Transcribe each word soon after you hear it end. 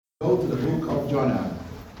go to the book of Jonah.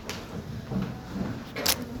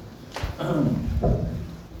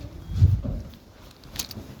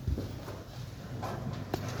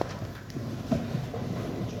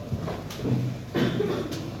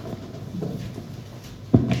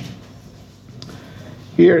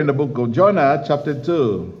 Here in the book of Jonah, chapter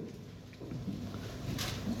 2,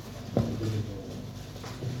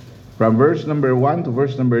 from verse number 1 to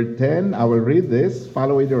verse number 10, I will read this.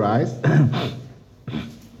 Follow with your eyes.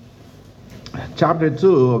 Chapter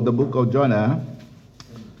 2 of the book of Jonah,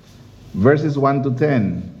 verses 1 to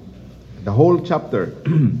 10. The whole chapter.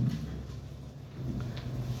 The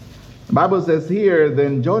Bible says here,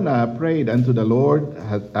 Then Jonah prayed unto the Lord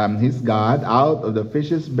his God out of the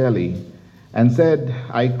fish's belly, and said,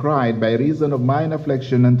 I cried by reason of mine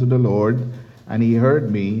affliction unto the Lord, and he heard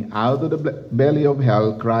me. Out of the belly of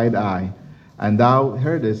hell cried I, and thou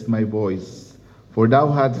heardest my voice. For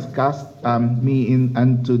thou hadst cast me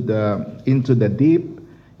into the deep,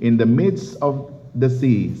 in the midst of the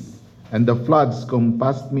seas, and the floods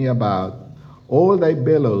compassed me about. All thy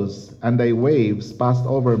billows and thy waves passed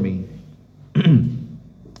over me.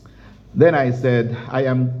 Then I said, I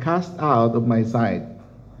am cast out of my sight,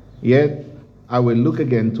 yet I will look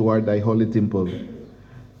again toward thy holy temple.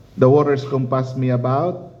 The waters compassed me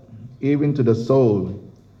about, even to the soul.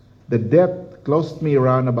 The depth closed me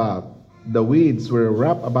round about. The weeds were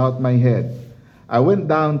wrapped about my head. I went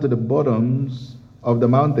down to the bottoms of the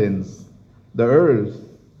mountains. The earth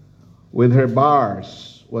with her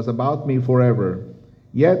bars was about me forever.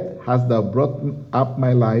 Yet hast thou brought up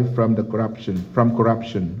my life from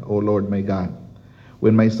corruption, O Lord my God.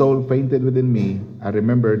 When my soul fainted within me, I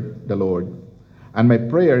remembered the Lord. And my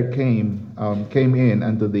prayer came in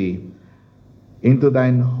unto thee, into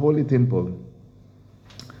thine holy temple.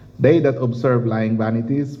 They that observe lying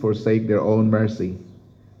vanities forsake their own mercy.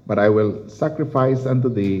 But I will sacrifice unto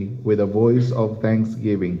thee with a voice of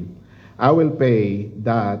thanksgiving. I will pay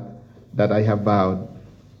that I have vowed.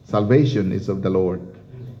 Salvation is of the Lord.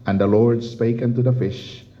 And the Lord spake unto the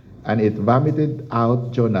fish, and it vomited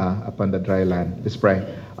out Jonah upon the dry land. Let's pray.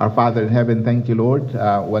 Our Father in heaven, thank you, Lord,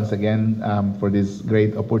 once again for this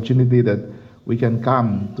great opportunity that we can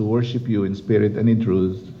come to worship you in spirit and in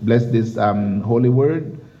truth. Bless this holy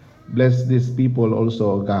word. Bless these people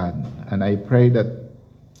also, O God. And I pray that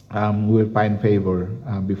we will find favor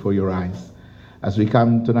before your eyes. As we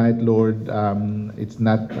come tonight, Lord, it's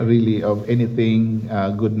not really of anything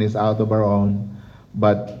goodness out of our own,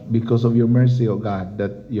 but because of your mercy, O God,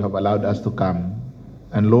 that you have allowed us to come.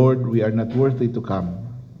 And Lord, we are not worthy to come.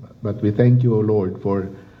 But we thank you, O Lord, for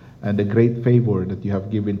the great favor that you have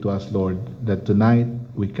given to us, Lord, that tonight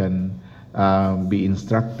we can be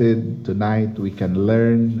instructed. Tonight we can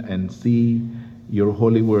learn and see your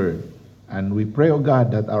holy word. And we pray, O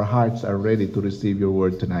God, that our hearts are ready to receive your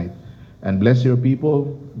word tonight. And bless your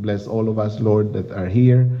people. Bless all of us, Lord, that are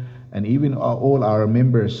here. And even all our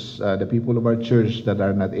members, the people of our church that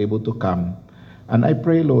are not able to come. And I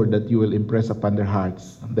pray, Lord, that you will impress upon their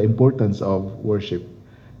hearts the importance of worship,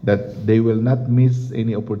 that they will not miss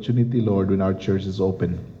any opportunity, Lord, when our church is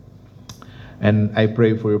open. And I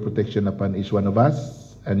pray for your protection upon each one of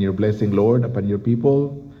us, and your blessing, Lord, upon your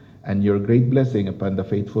people, and your great blessing upon the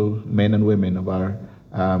faithful men and women of our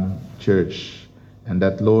church. And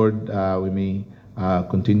that, Lord, we may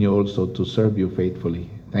continue also to serve you faithfully.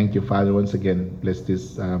 Thank you, Father, once again. Bless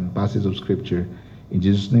this passage of Scripture. In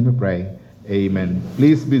Jesus' name we pray. Amen.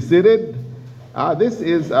 Please be seated. This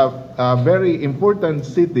is a very important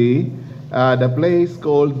city, the place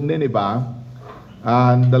called Nineveh.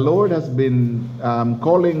 And the Lord has been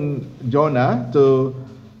calling Jonah to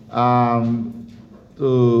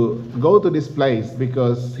go to this place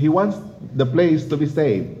because he wants the place to be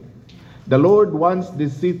saved. The Lord wants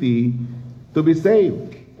this city to be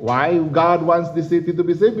saved. Why God wants this city to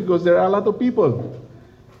be saved? Because there are a lot of people.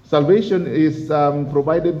 Salvation is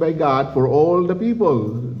provided by God for all the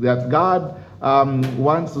people. That God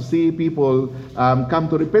wants to see people come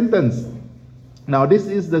to repentance. Now, this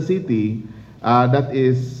is the city that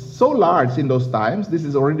is so large in those times. This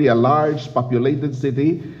is already a large populated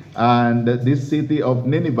city. And this city of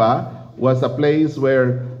Nineveh was a place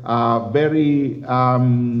where very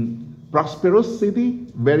prosperous city,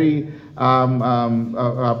 very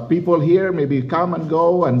people here maybe come and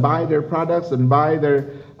go and buy their products and buy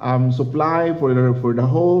their supply for the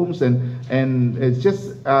homes, and it's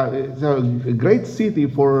just it's a great city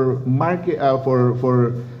for market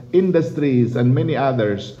for industries and many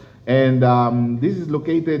others. And this is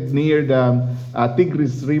located near the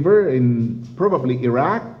Tigris River in probably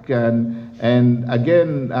Iraq, and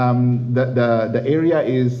again the area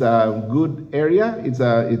is a good area. It's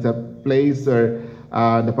a place where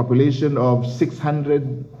the population of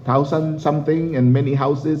 600,000 something, and many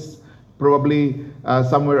houses, probably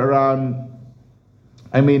somewhere around,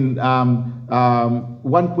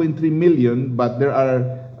 1.3 million, but there are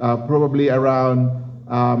probably around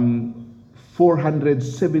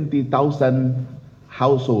 470,000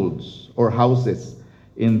 households or houses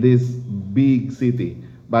in this big city.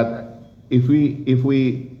 But if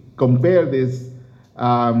we compare this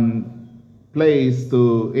place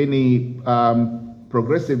to any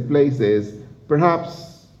progressive places,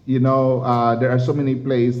 perhaps there are so many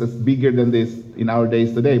places bigger than this in our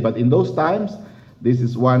days today. But in those times, this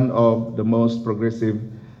is one of the most progressive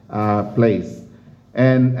place.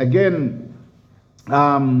 And again,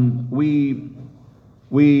 we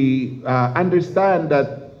understand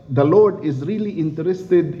that the Lord is really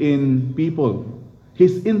interested in people.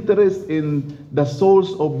 His interest in the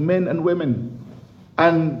souls of men and women,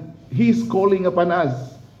 and He's calling upon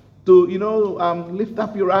us to lift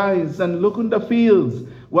up your eyes and look on the fields.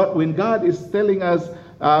 When God is telling us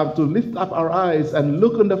to lift up our eyes and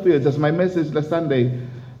look on the fields, as my message last Sunday,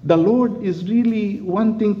 the Lord is really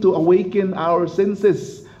wanting to awaken our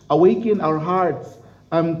senses, awaken our hearts,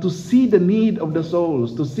 to see the need of the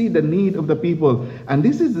souls, to see the need of the people. And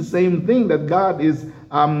this is the same thing that God is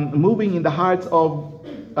moving in the hearts of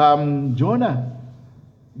Jonah.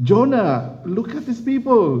 Jonah, look at these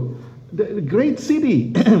people, the great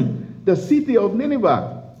city, the city of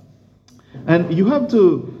Nineveh. And you have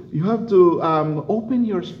to open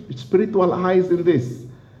your spiritual eyes in this.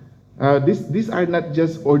 These are not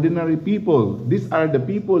just ordinary people. These are the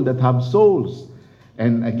people that have souls.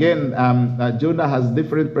 And again, Jonah has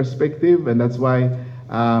different perspective, and that's why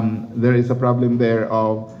there is a problem there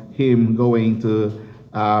of him going to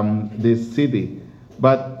this city.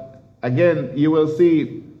 But again, you will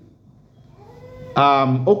see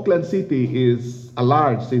Oakland City is a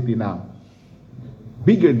large city now,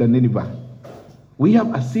 bigger than Nineveh. We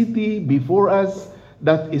have a city before us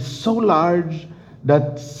that is so large,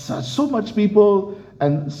 that so much people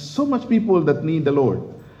that need the Lord.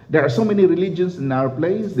 There are so many religions in our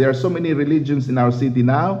place. There are so many religions in our city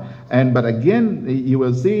now. But again, you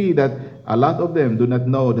will see that a lot of them do not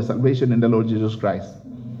know the salvation in the Lord Jesus Christ.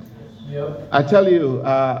 Yep. I tell you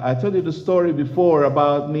the story before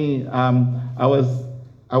about me. I was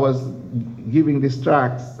giving these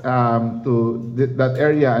tracts to that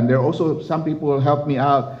area, and there are also some people who helped me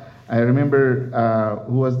out. I remember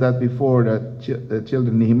who was that before, the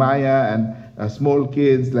children, Nehemiah, and small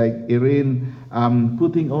kids like Irene,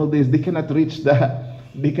 putting all this. They cannot reach the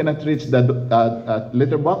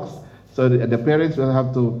litter box, so the parents will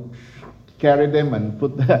have to carry them and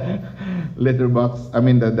put the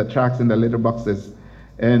the tracts in the litter boxes.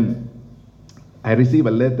 And I received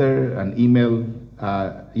a letter, an email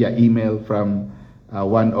from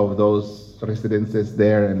one of those residences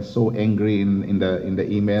there, and so angry in the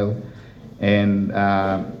email. And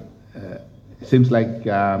seems like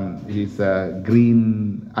he's a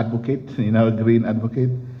green advocate, green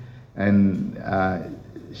advocate. And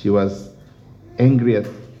she was angry at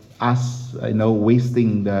us,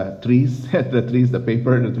 wasting the trees, the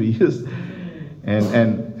paper that we use.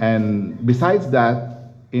 And besides that,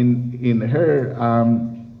 in her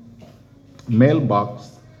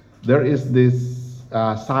mailbox, there is this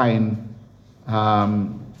sign,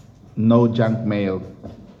 no junk mail.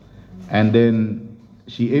 And then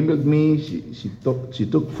she emailed me. She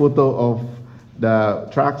took photo of the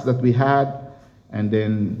tracts that we had, and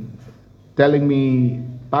then telling me,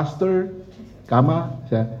 Pastor Kama,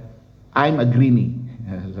 I'm a greenie.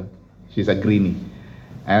 She's a greenie,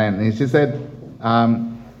 and she said,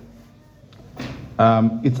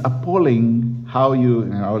 it's appalling how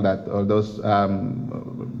you all those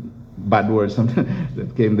bad words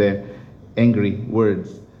that came there, angry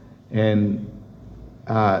words. And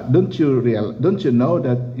don't you know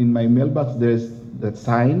that in my mailbox there's that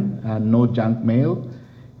sign, no junk mail?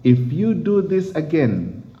 If you do this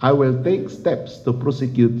again, I will take steps to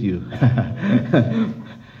prosecute you.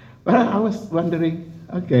 But I was wondering,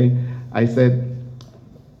 okay. I said,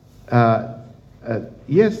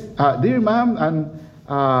 yes, dear ma'am, and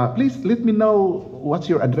please let me know what's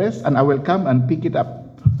your address, and I will come and pick it up.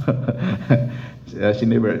 She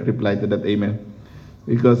never replied to that email,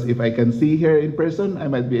 because if I can see her in person, I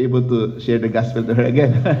might be able to share the gospel to her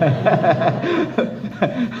again.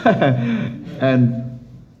 And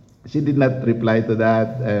she did not reply to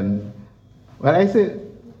that. And well, I said,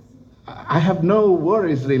 I have no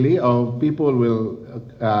worries really of people will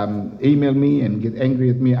email me and get angry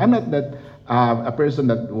at me. I'm not that a person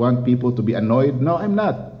that want people to be annoyed. No, I'm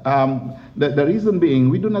not. The reason being,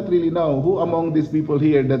 we do not really know who among these people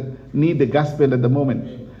here that need the gospel at the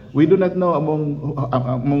moment. We do not know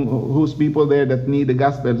among whose people there that need the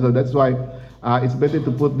gospel. So that's why it's better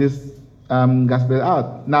to put this gospel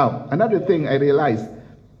out. Now, another thing I realized,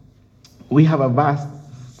 we have a vast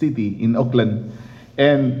city in Auckland,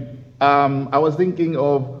 and I was thinking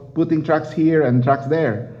of putting tracks here and tracks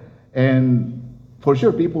there, and for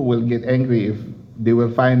sure people will get angry if they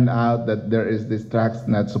will find out that there is this tracks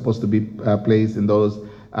not supposed to be placed in those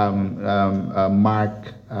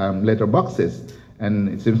marked letter boxes, and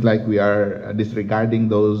it seems like we are disregarding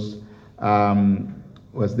those sign.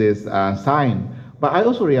 But I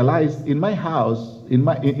also realized in my house,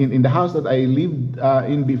 in the house that I lived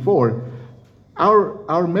in before,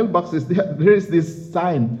 our mailboxes, there is this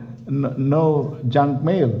sign, no junk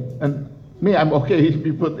mail. And me, I'm okay if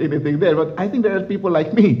you put anything there, but I think there are people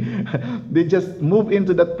like me. They just move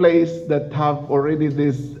into that place that have already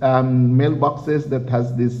this mailboxes that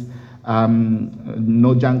has this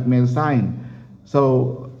no junk mail sign.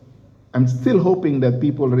 So I'm still hoping that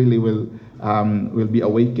people really will be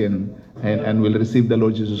awakened and will receive the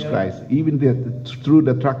Lord Jesus Christ, even through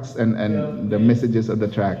the tracts and the messages of the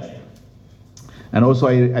tracts. And also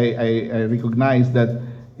I recognize that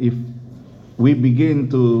if we begin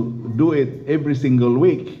to do it every single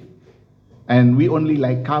week, and we only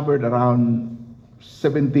covered around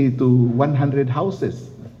 70 to 100 houses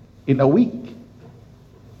in a week.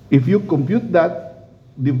 If you compute that,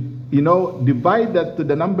 divide that to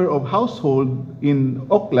the number of households in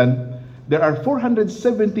Auckland, there are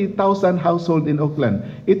 470,000 households in Auckland.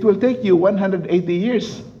 It will take you 180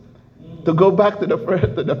 years to go back to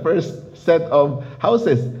the first set of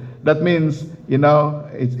houses. That means,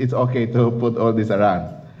 it's okay to put all this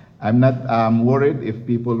around. I'm not worried if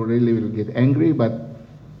people really will get angry, but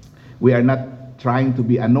we are not trying to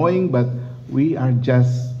be annoying, but we are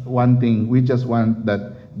just wanting, we just want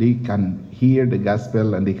that they can hear the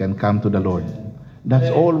gospel and they can come to the Lord.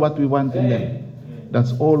 That's all what we want in them.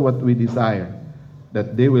 That's all what we desire,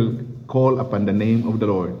 that they will call upon the name of the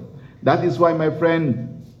Lord. That is why, my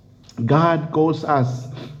friend, God calls us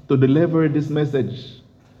to deliver this message.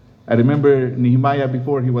 I remember Nehemiah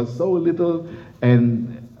before, he was so little,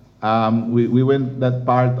 and we went that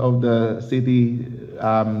part of the city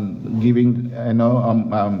giving,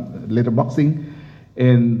 letterboxing.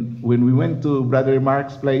 And when we went to Brother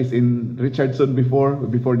Mark's place in Richardson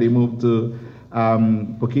before they moved to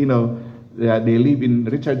Pokeno, they live in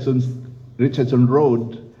Richardson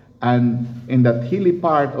Road, and in that hilly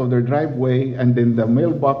part of their driveway, and then the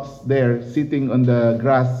mailbox there sitting on the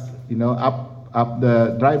grass, up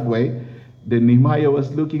the driveway. Then Nehemiah was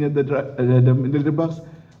looking at the letterbox.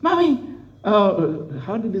 Mommy,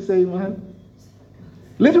 how did he say, man?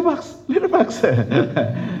 Letterbox.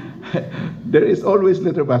 There is always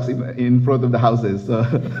letterbox in front of the houses. So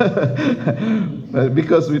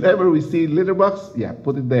because whenever we see letterbox,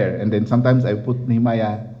 put it there. And then sometimes I put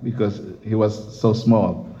Nehemiah because he was so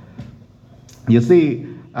small. You see,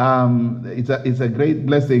 it's a great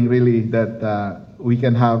blessing, really, that we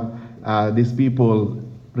can have these people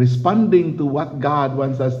responding to what God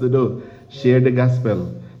wants us to do. Share the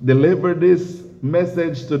gospel. Deliver this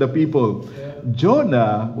message to the people.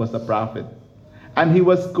 Jonah was a prophet. And he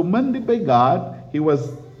was commanded by God. He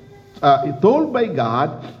was told by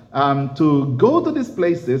God to go to these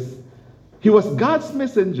places. He was God's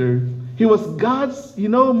messenger. He was God's,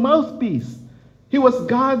 mouthpiece. He was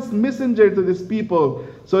God's messenger to these people,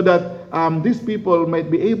 so that these people might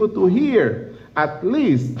be able to hear. At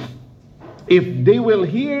least, if they will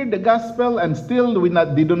hear the gospel and still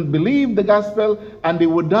they don't believe the gospel and they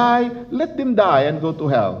would die, let them die and go to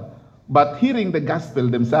hell. But hearing the gospel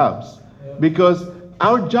themselves. Because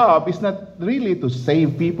our job is not really to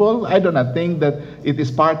save people. I do not think that it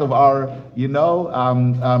is part of our,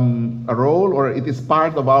 role, or it is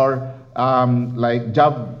part of our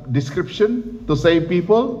job description to save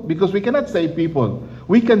people, because we cannot save people.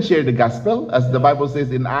 We can share the gospel, as the Bible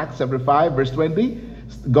says in Acts chapter 5, verse 20.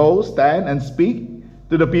 Go, stand, and speak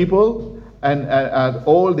to the people, and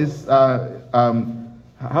all this.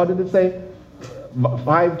 How did it say?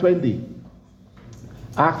 5:20.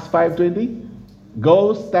 Acts 5:20.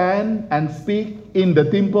 Go, stand, and speak in the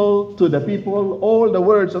temple to the people all the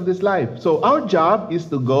words of this life. So our job is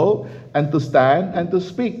to go and to stand and to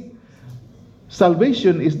speak.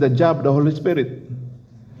 Salvation is the job of the Holy Spirit.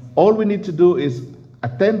 All we need to do is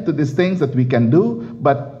attend to these things that we can do,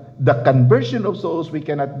 but the conversion of souls we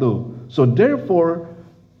cannot do. So therefore,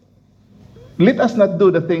 let us not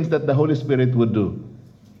do the things that the Holy Spirit would do.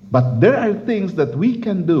 But there are things that we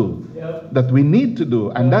can do, that we need to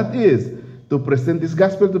do, and that is to present this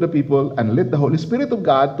gospel to the people and let the Holy Spirit of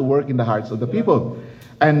God to work in the hearts of the people.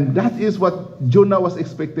 And that is what Jonah was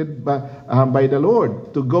expected by the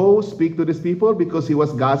Lord, to go speak to these people because he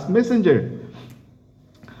was God's messenger.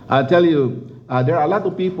 I'll tell you, there are a lot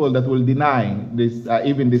of people that will deny this,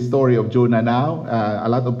 even this story of Jonah now. A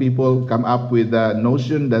lot of people come up with the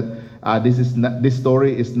notion that this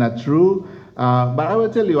story is not true. But I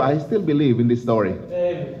will tell you, I still believe in this story.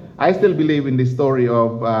 Amen. I still believe in the story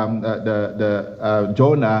of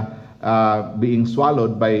Jonah being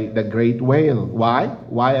swallowed by the great whale. Why?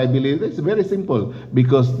 Why I believe? It's very simple.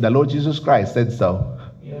 Because the Lord Jesus Christ said so.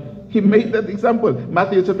 Yeah. He made that example.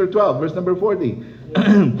 Matthew chapter 12, verse number 40.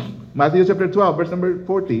 Yeah. Matthew chapter 12, verse number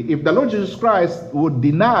 40. If the Lord Jesus Christ would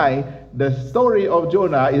deny the story of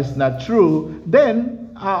Jonah is not true,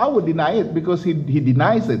 then I would deny it because he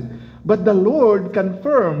denies it. But the Lord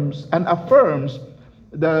confirms and affirms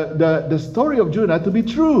the story of Jonah to be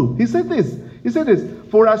true. He said this.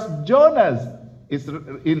 For as Jonas is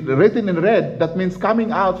written in red, that means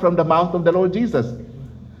coming out from the mouth of the Lord Jesus.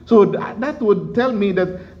 So that would tell me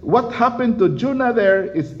that what happened to Jonah there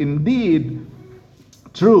is indeed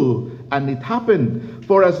true, and it happened.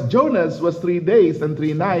 For as Jonas was 3 days and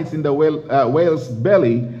 3 nights in the whale's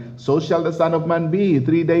belly, so shall the Son of Man be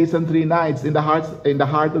 3 days and 3 nights in the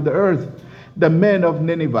heart of the earth. The men of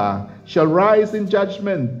Nineveh shall rise in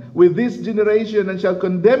judgment with this generation and shall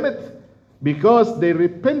condemn it, because they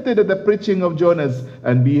repented at the preaching of Jonas,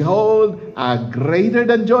 and behold, a greater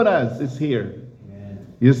than Jonas is here. Amen.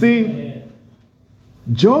 You see, Amen.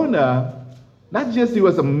 Jonah, not just he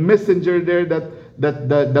was a messenger there that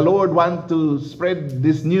the Lord wanted to spread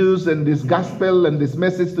this news and this gospel and this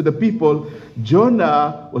message to the people.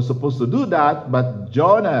 Jonah was supposed to do that, but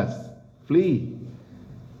Jonas flee.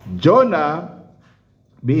 Jonah,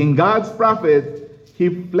 being God's prophet, he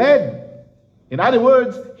fled. In other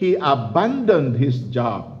words, he abandoned his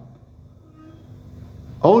job.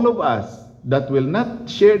 All of us that will not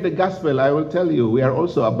share the gospel, I will tell you, we are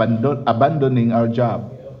also abandoning our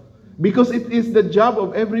job. Because it is the job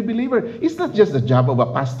of every believer. It's not just the job of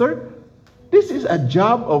a pastor. This is a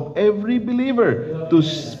job of every believer to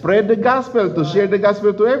spread the gospel, to share the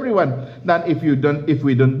gospel to everyone. Now, if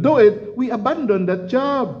we don't do it, we abandon that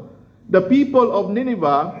job. The people of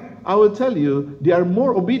Nineveh, I will tell you, they are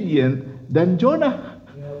more obedient than Jonah.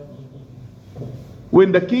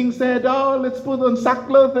 When the king said, "Oh, let's put on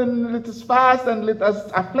sackcloth and let us fast and let us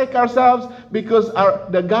afflict ourselves because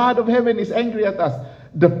the God of heaven is angry at us,"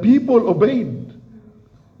 the people obeyed.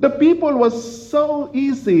 The people was so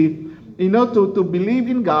easy, to believe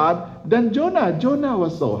in God than Jonah. Jonah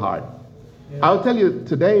was so hard. Yeah. I'll tell you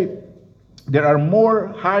today, there are more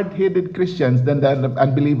hard-headed Christians than the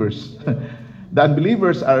unbelievers. The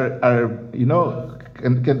unbelievers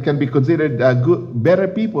can be considered better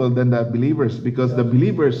people than the believers, because the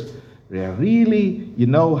believers are really,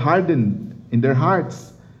 hardened in their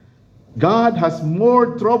hearts. God has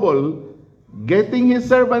more trouble getting his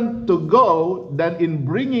servant to go than in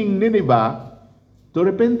bringing Nineveh to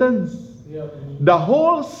repentance. Yep. The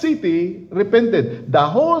whole city repented. The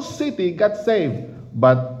whole city got saved.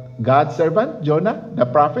 But God's servant, Jonah, the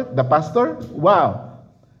prophet, the pastor, wow.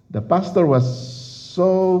 The pastor was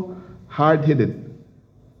so hard-headed.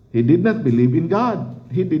 He did not believe in God.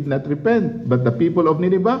 He did not repent. But the people of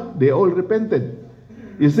Nineveh, they all repented.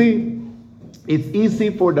 You see, it's easy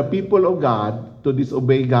for the people of God to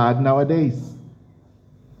disobey God nowadays.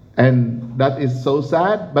 And that is so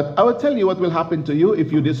sad. But I will tell you what will happen to you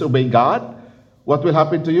if you disobey God. What will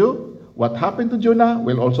happen to you? What happened to Jonah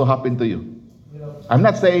will also happen to you. I'm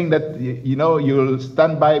not saying that, you'll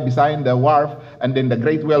stand by beside the wharf and then the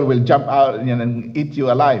great whale will jump out and eat you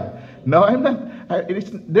alive. No, I'm not.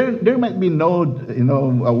 There might be no,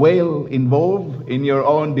 a whale involved in your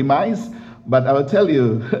own demise. But I will tell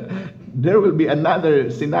you, there will be another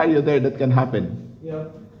scenario there that can happen. Yeah.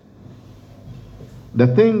 The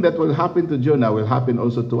thing that will happen to Jonah will happen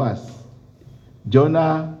also to us.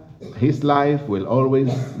 Jonah, his life will always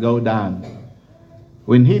go down.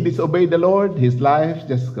 When he disobeyed the Lord, his life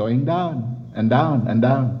just going down and down and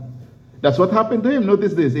down. That's what happened to him.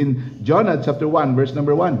 Notice this in Jonah chapter 1, verse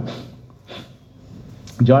number 1.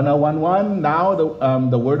 Jonah 1:1. Now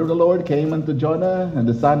the word of the Lord came unto Jonah, and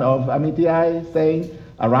the son of Amittai, saying,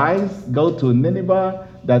 "Arise, go to Nineveh,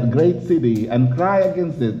 that great city, and cry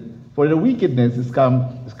against it, for the wickedness is come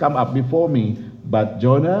up before me." But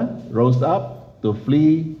Jonah rose up to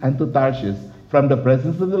flee unto Tarshish from the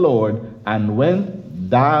presence of the Lord, and went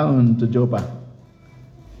down to Joppa.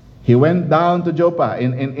 He went down to Joppa.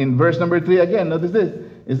 In verse number 3 again, notice this.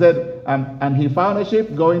 He said, and he found a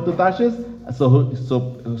ship going to Tarshish, so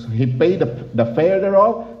he paid the fare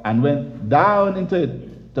thereof and went down into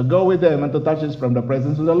it to go with them and to Tarshish from the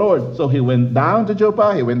presence of the Lord. So he went down to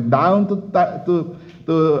Joppa, he went down to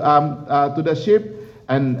the ship,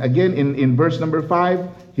 and again in verse number 5,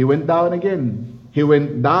 he went down again. He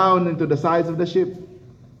went down into the sides of the ship.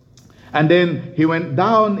 And then he went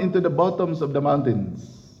down into the bottoms of the mountains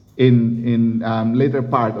in later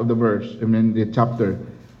part of the verse, the chapter.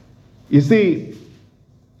 You see,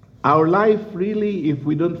 our life really, if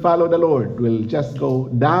we don't follow the Lord, will just go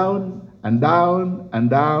down and down and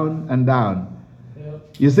down and down.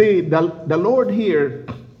 Yep. You see, the Lord here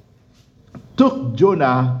took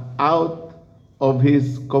Jonah out of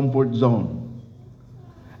his comfort zone.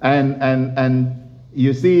 And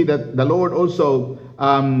you see that the Lord also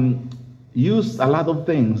used a lot of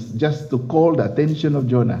things just to call the attention of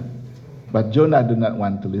Jonah. But Jonah did not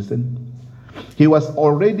want to listen. He was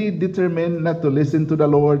already determined not to listen to the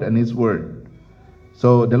Lord and his word.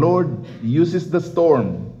 So the Lord uses the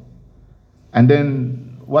storm. And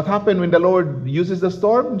then what happened when the Lord uses the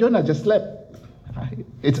storm? Jonah just slept.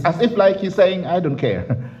 It's as if like he's saying, I don't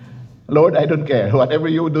care. Lord, I don't care. Whatever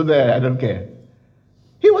you do there, I don't care.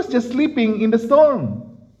 He was just sleeping in the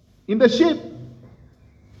storm, in the ship.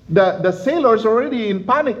 The sailors already in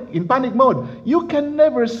panic mode. You can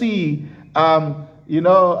never see,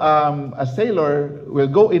 a sailor will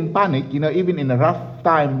go in panic, even in a rough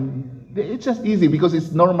time. It's just easy because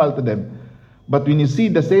it's normal to them. But when you see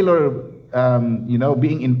the sailor,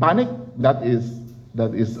 being in panic, that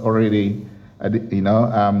is already,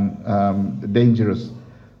 dangerous.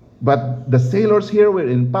 But the sailors here were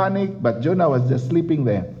in panic, but Jonah was just sleeping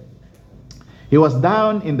there. He was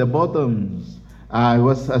down in the bottoms. He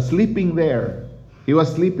was sleeping there. He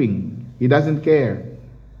was sleeping. He doesn't care.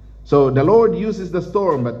 So the Lord uses the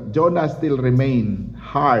storm, but Jonah still remained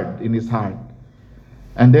hard in his heart.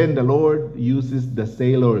 And then the Lord uses the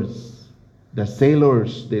sailors. The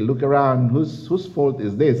sailors, they look around. Whose fault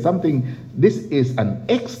is this? This is an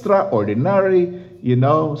extraordinary,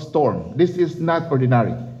 storm. This is not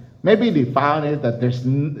ordinary. Maybe they found it that there's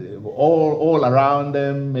all around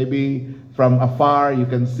them. Maybe from afar you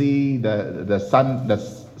can see the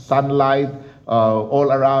sunlight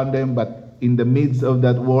all around them, but in the midst of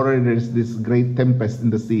that water there's this great tempest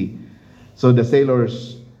in the sea. So the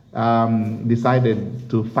sailors decided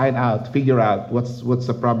to figure out what's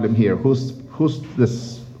the problem here. Who's the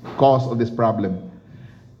cause of this problem?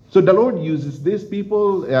 So the Lord uses these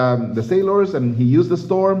people, the sailors, and he used the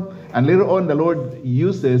storm. And later on, the Lord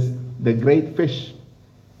uses the great fish.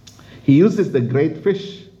 He uses the great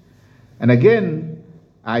fish. And again,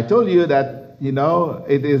 I told you that,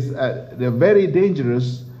 it is very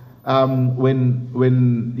dangerous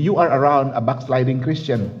when you are around a backsliding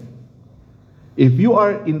Christian. If you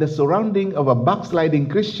are in the surrounding of a backsliding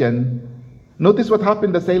Christian, notice what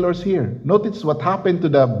happened to the sailors here. Notice what happened to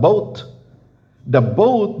the boat. The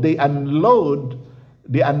boat, they unloaded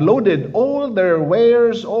all their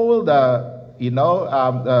wares, all the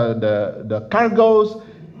cargoes.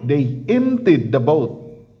 They emptied the boat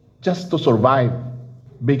just to survive,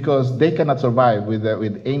 because they cannot survive with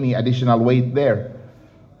any additional weight there.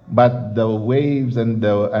 But the waves and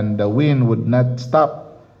the wind would not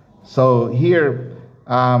stop. So here,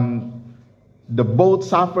 the boat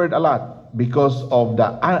suffered a lot because of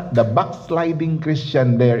the backsliding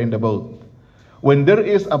Christian there in the boat. When there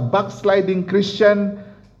is a backsliding Christian,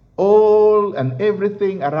 all and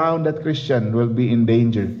everything around that Christian will be in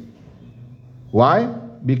danger. Why?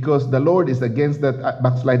 Because the Lord is against that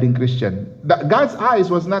backsliding Christian. God's eyes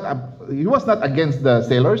he was not against the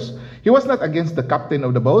sailors. He was not against the captain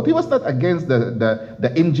of the boat. He was not against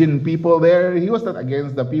the engine people there. He was not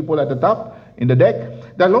against the people at the top in the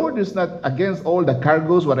deck. The Lord is not against all the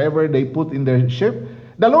cargoes, whatever they put in their ship.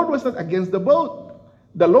 The Lord was not against the boat.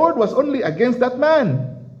 The Lord was only against that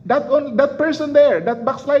man, that person there, that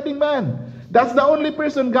backsliding man. That's the only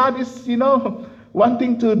person God is,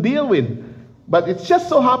 wanting to deal with. But it just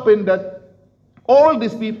so happened that all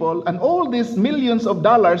these people and all these millions of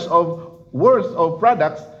dollars of worth of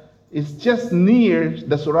products is just near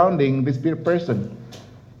the surrounding this person.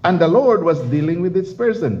 And the Lord was dealing with this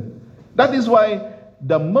person. That is why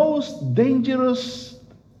the most dangerous,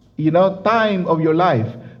 time of your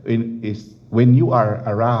life is when you are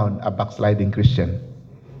around a backsliding Christian.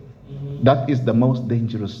 That is the most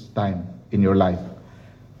dangerous time in your life.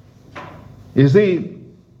 You see,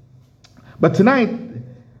 but tonight,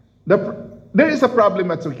 there is a problem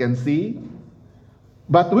that we can see,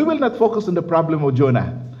 but we will not focus on the problem of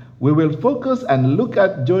Jonah. We will focus and look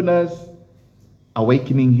at Jonah's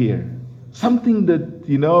awakening here. Something that,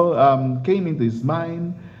 came into his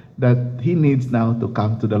mind that he needs now to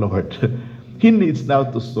come to the Lord. He needs now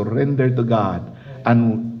to surrender to God.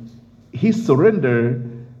 And his surrender,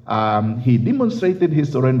 he demonstrated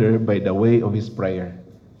his surrender by the way of his prayer.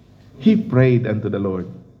 He prayed unto the Lord.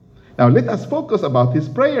 Now let us focus about his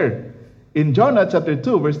prayer in Jonah chapter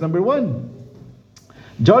 2, verse number 1.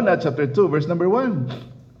 Jonah chapter 2, verse number 1.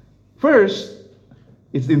 First,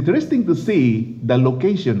 it's interesting to see the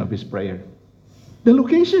location of his prayer. The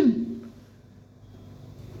location.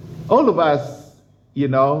 All of us,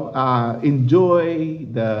 enjoy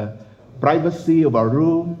the privacy of our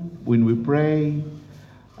room when we pray.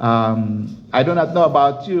 I do not know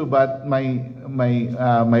about you, but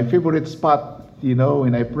my favorite spot,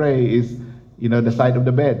 when I pray is, the side of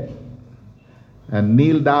the bed, and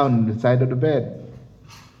kneel down on the side of the bed.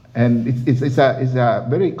 And it's a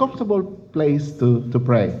very comfortable place to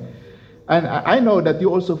pray. And I know that you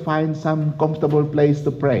also find some comfortable place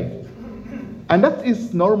to pray. And that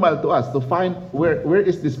is normal to us, to find where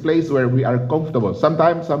is this place where we are comfortable.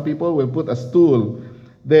 Sometimes some people will put a stool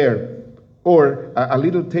there or a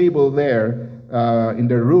little table there in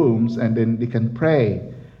their rooms, and then they can pray.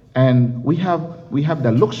 And we have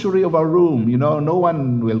the luxury of our room. No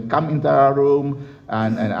one will come into our room,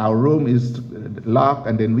 and our room is locked,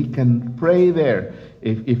 and then we can pray there.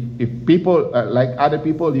 If people like other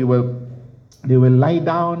people, they will lie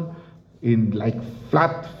down in like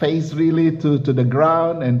flat face really to the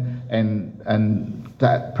ground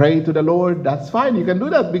and pray to the Lord. That's fine. You can do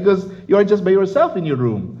that because you are just by yourself in your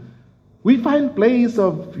room. We find place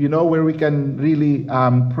of where we can really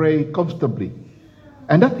pray comfortably.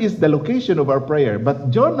 And that is the location of our prayer.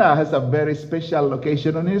 But Jonah has a very special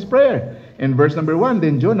location on his prayer. In verse number 1,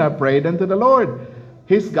 then Jonah prayed unto the Lord,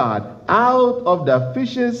 his God, out of the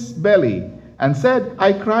fish's belly, and said,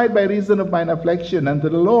 I cried by reason of mine affliction unto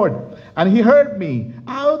the Lord. And he heard me.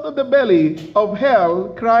 Out of the belly of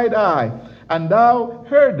hell cried I, and thou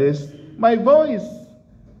heardest my voice.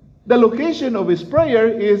 The location of his prayer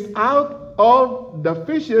is out of the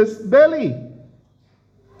fish's belly.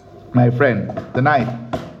 My friend, tonight,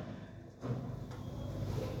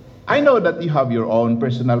 I know that you have your own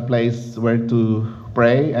personal place where to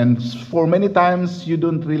pray, and for many times you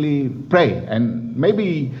don't really pray, and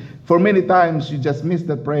maybe for many times you just miss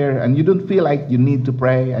that prayer and you don't feel like you need to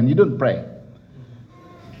pray, and you don't pray.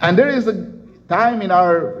 And there is a time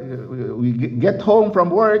we get home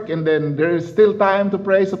from work, and then there is still time to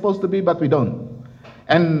pray, supposed to be, but we don't.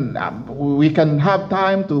 And we can have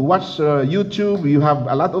time to watch YouTube. You have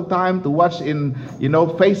a lot of time to watch in,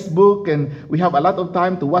 Facebook, and we have a lot of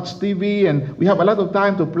time to watch TV, and we have a lot of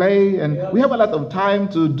time to play, and we have a lot of time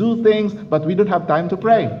to do things, but we don't have time to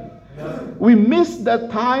pray. We miss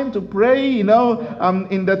that time to pray, in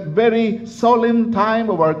that very solemn time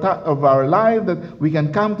of our life that we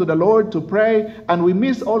can come to the Lord to pray, and we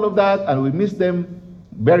miss all of that, and we miss them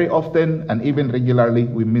very often, and even regularly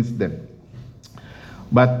we miss them.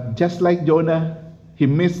 But just like Jonah, he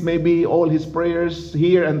missed maybe all his prayers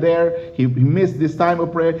here and there. He missed this time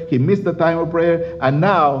of prayer. He missed the time of prayer. And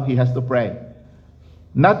now he has to pray.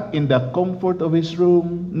 Not in the comfort of his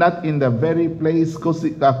room. Not in the very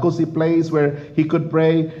cozy place where he could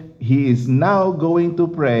pray. He is now going to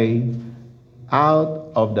pray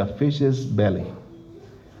out of the fish's belly.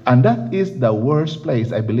 And that is the worst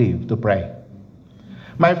place, I believe, to pray.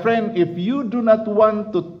 My friend, if you do not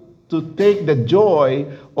want to take the joy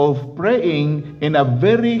of praying in a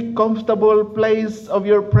very comfortable place of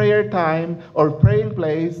your prayer time or praying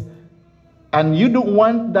place, and you don't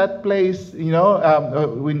want that place,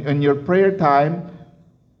 in your prayer time,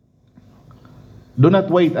 do not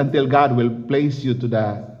wait until God will place you to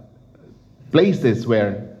the places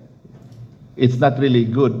where it's not really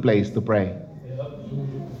good place to pray.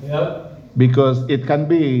 Yep. Because it can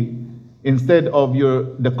be, instead of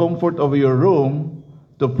the comfort of your room,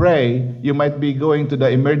 to pray, you might be going to the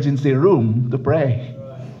emergency room to pray.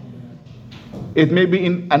 It may be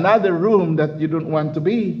in another room that you don't want to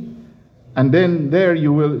be. And then there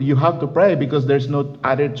you have to pray because there's no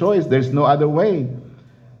other choice, there's no other way.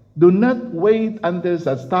 Do not wait until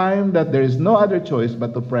such time that there is no other choice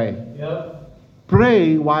but to pray. Yep.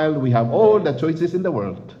 Pray while we have all the choices in the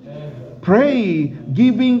world. Pray,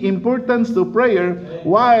 giving importance to prayer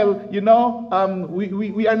while,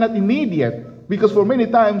 we are not in need yet. Because for many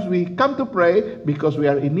times we come to pray because we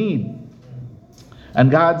are in need. And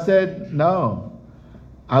God said, no,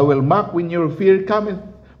 I will mock when your fear cometh.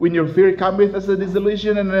 When your fear cometh as a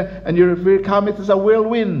desolation and your fear cometh as a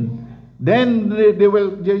whirlwind. Then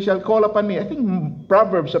they shall call upon me. I think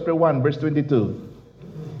Proverbs chapter 1 verse 22.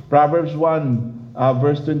 Proverbs 1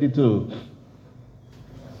 verse 22.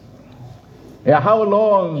 Yeah, how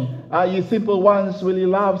long, ye simple ones, will you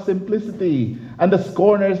love simplicity? And the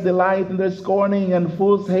scorners delight in their scorning, and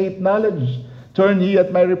fools hate knowledge. Turn ye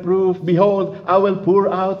at my reproof. Behold, I will pour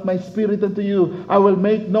out my spirit unto you. I will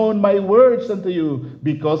make known my words unto you,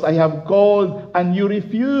 because I have called and you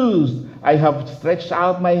refused. I have stretched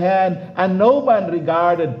out my hand, and no man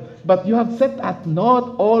regarded. But you have set at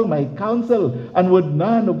naught all my counsel, and would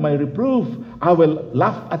none of my reproof. I will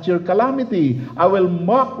laugh at your calamity. I will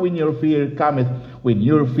mock when your fear cometh. When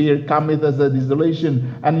your fear cometh as a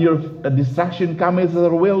desolation, and your distraction cometh as a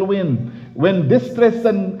whirlwind. When distress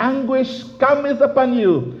and anguish cometh upon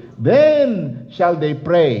you, then shall they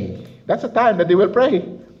pray. That's the time that they will pray.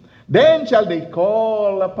 Then shall they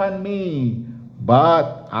call upon me,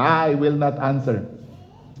 but I will not answer.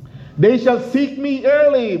 They shall seek me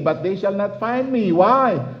early, but they shall not find me.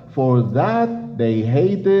 Why? For that they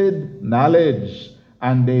hated knowledge,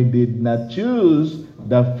 and they did not choose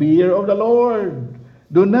the fear of the Lord.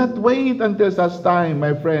 Do not wait until such time,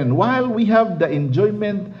 my friend. While we have the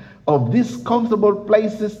enjoyment of these comfortable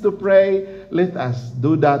places to pray, let us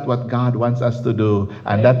do that what God wants us to do,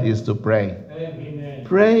 and that is to pray. Amen.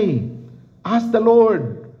 Pray. Ask the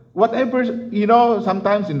Lord. Whatever,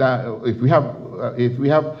 sometimes if we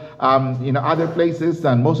have other places,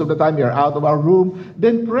 and most of the time you're out of our room,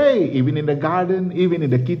 then pray, even in the garden, even in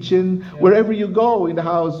the kitchen, wherever you go in the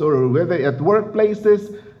house, or whether at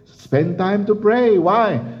workplaces, spend time to pray.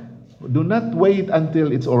 Why? Do not wait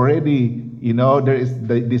until it's already, there is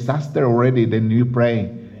the disaster already, then you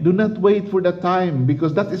pray. Do not wait for the time,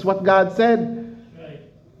 because that is what God said.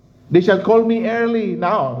 They shall call me early.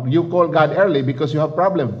 Now, you call God early because you have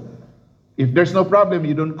problem. If there's no problem,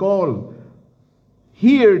 you don't call.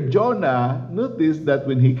 Here, Jonah, notice that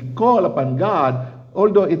when he called upon God,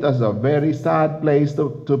 although it was a very sad place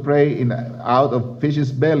to pray out of fish's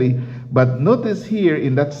belly, but notice here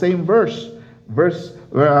in that same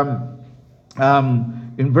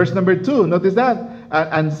in verse number 2, notice that.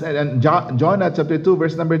 And Jonah chapter 2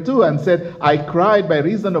 verse number 2, and said, I cried by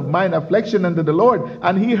reason of mine affliction unto the Lord,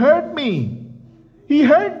 and he heard me. He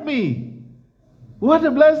heard me. What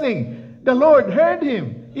a blessing. The Lord heard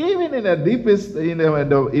him, even in the deepest in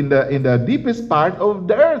the deepest part of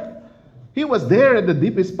the earth. He was there in the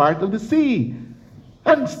deepest part of the sea.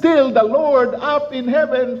 And still the Lord up in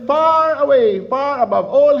heaven, far away, far above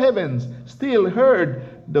all heavens, still heard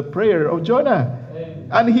the prayer of Jonah.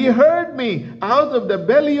 And he heard me. Out of the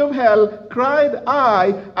belly of hell cried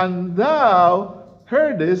I, and thou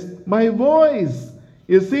heardest my voice.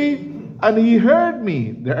 You see? And he heard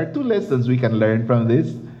me. There are two lessons we can learn from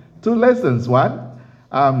this. Two lessons. One,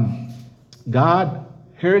 God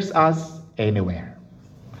hears us anywhere,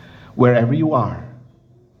 wherever you are.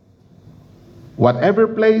 Whatever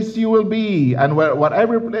place you will be, and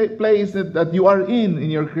whatever place that you are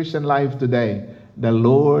in your Christian life today, the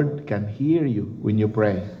Lord can hear you when you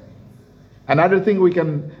pray. Another thing we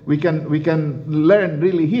can learn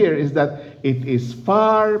really here is that it is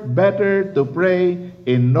far better to pray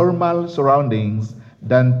in normal surroundings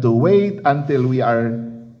than to wait until we are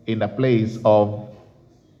in a place of,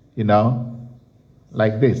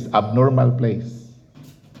 like this, abnormal place.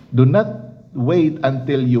 Do not wait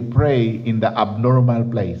until you pray in the abnormal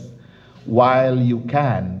place while you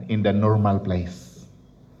can in the normal place.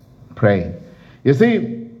 Pray. You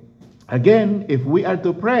see, again, if we are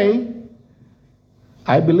to pray,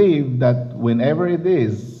 I believe that whenever it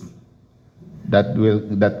is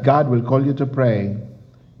that God will call you to pray,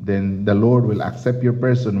 then the Lord will accept your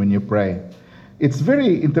person when you pray. It's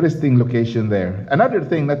very interesting location there. Another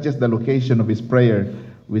thing, not just the location of his prayer,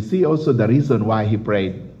 we see also the reason why he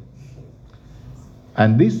prayed.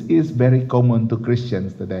 And this is very common to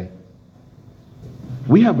Christians today.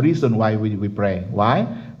 We have reason why we pray. Why?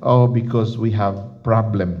 Oh, because we have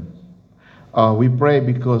problem. We pray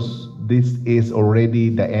because this is already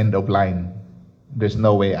the end of line. There's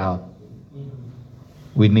no way out.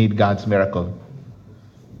 We need God's miracle.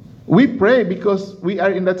 We pray because we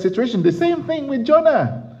are in that situation. The same thing with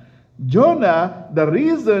Jonah. Jonah, the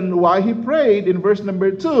reason why he prayed in verse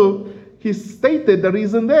number 2, he stated the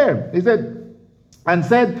reason there. He said,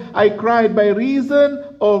 I cried by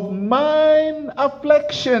reason of mine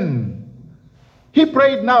affliction. He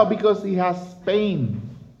prayed now because he has pain.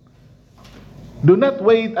 Do not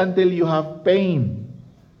wait until you have pain,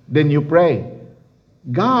 then you pray.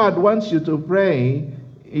 God wants you to pray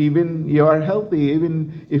even you are healthy,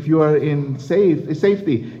 even if you are in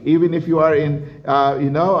safety, even if you are in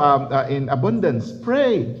in abundance.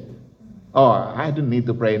 Pray. Oh, I don't need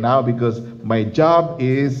to pray now because my job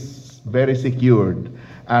is very secured.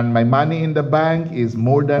 and my money in the bank is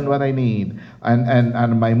more than what I need,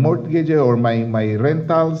 and my mortgage or my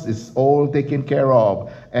rentals is all taken care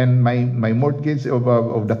of, and my mortgage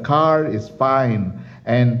of the car is fine.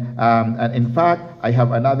 And in fact, I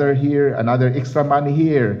have another extra money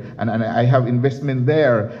here, and I have investment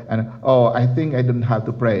there, and I think I don't have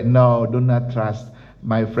to pray. No, do not trust.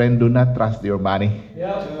 My friend, do not trust your money.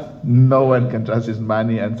 No one can trust his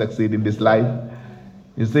money and succeed in this life.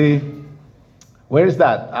 You see, where is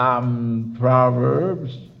that?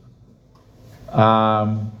 Proverbs,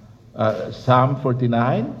 Psalm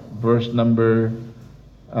 49, verse number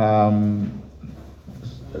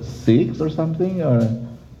 6 or something, or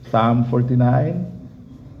Psalm 49.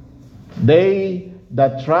 They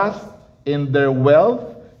that trust in their wealth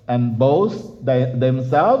and boast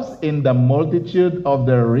themselves in the multitude of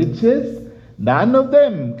their riches, none of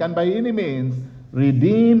them can by any means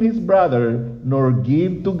redeem his brother, nor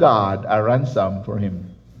give to God a ransom for him.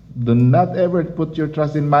 Do not ever put your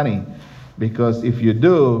trust in money, because if you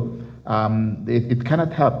do, it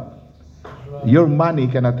cannot help. Your money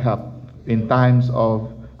cannot help in times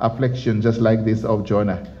of affliction, just like this of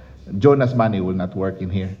Jonah. Jonah's money will not work in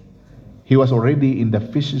here. He was already in the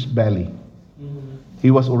fish's belly. He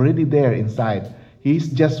was already there inside. He's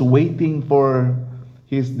just waiting for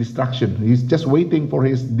his destruction. He's just waiting for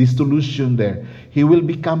his dissolution there. He will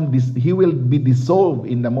be dissolved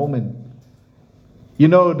in the moment. You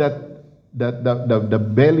know that the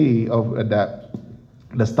belly of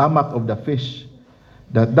the stomach of the fish,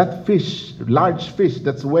 that fish, large fish,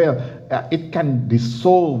 that's whale, it can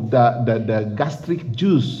dissolve the gastric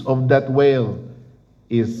juice of that whale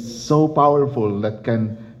is so powerful that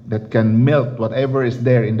can melt whatever is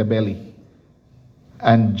there in the belly.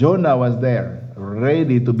 And Jonah was there,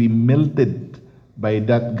 ready to be melted by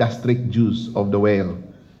that gastric juice of the whale.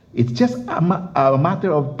 It's just a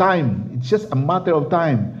matter of time. It's just a matter of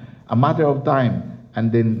time.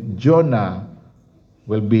 And then Jonah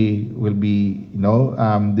will be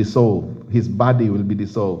dissolved. His body will be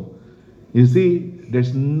dissolved. You see,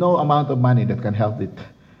 there's no amount of money that can help it.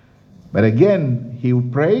 But again, he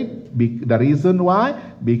prayed. The reason why?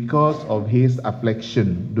 Because of his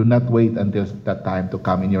affliction. Do not wait until that time to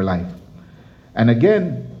come in your life. And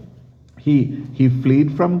again, he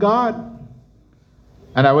fled from God.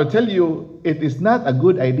 And I will tell you, it is not a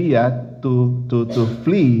good idea to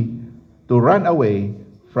flee, to run away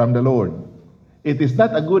from the Lord. It is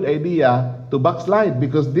not a good idea to backslide,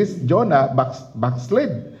 because this Jonah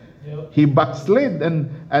backslid. Yep. He backslid, and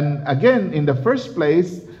again, in the first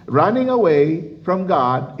place, running away from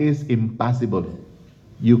God is impossible.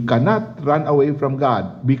 You cannot run away from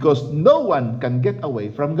God, because no one can get away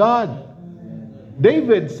from God.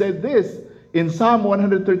 David said this in Psalm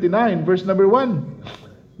 139, verse number 1.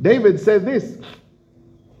 David said this,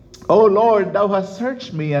 "O Lord, thou hast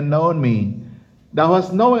searched me and known me. Thou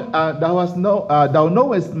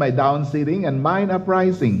knowest my down sitting and mine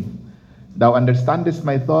uprising. Thou understandest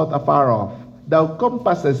my thought afar off. Thou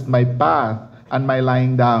compassest my path and my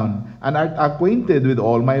lying down, and art acquainted with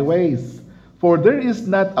all my ways. For there is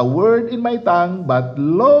not a word in my tongue, but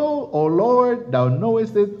lo, O Lord, thou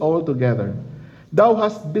knowest it altogether. Thou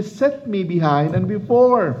hast beset me behind and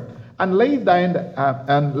before, and laid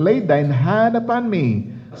thine hand upon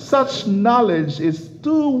me. Such knowledge is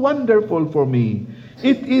too wonderful for me.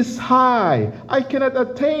 It is high, I cannot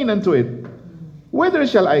attain unto it. Whither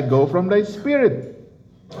shall I go from thy spirit?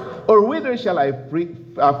 Or whither shall I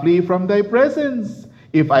flee from thy presence?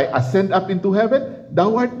 If I ascend up into heaven,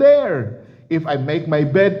 thou art there. If I make my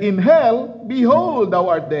bed in hell, behold, thou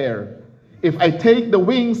art there. If I take the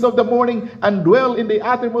wings of the morning and dwell in the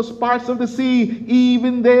uttermost parts of the sea,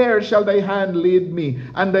 even there shall thy hand lead me,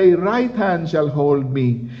 and thy right hand shall hold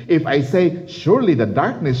me. If I say, surely the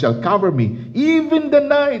darkness shall cover me, even the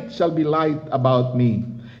night shall be light about me.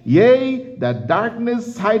 Yea, the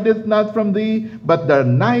darkness hideth not from thee, but the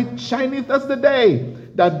night shineth as the day.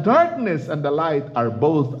 The darkness and the light are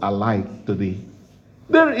both alike to thee."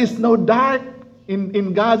 There is no dark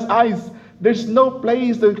in God's eyes. There's no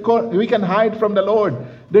place that we can hide from the Lord.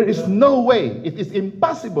 There is no way. It is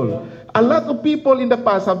impossible. A lot of people in the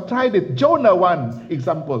past have tried it. Jonah, one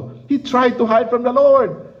example. He tried to hide from the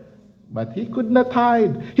Lord, but he could not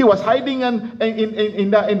hide. He was hiding in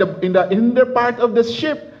the inner part of the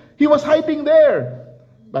ship. He was hiding there,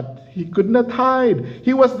 but he could not hide.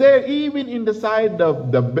 He was there even in the side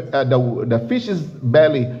of the fish's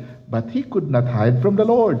belly. But he could not hide from the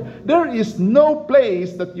Lord. There is no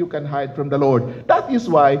place that you can hide from the Lord. That is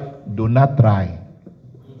why, do not try.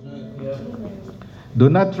 Do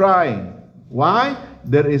not try. Why?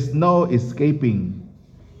 There is no escaping.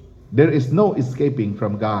 There is no escaping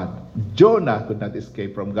from God. Jonah could not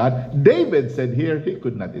escape from God. David said here he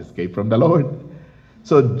could not escape from the Lord.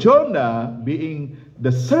 So Jonah, being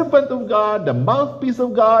the servant of God, the mouthpiece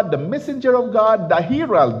of God, the messenger of God, the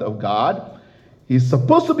herald of God, he's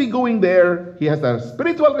supposed to be going there. He has a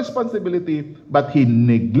spiritual responsibility, but he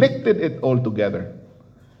neglected it altogether.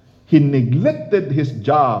 He neglected his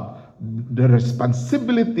job, the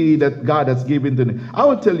responsibility that God has given to him. I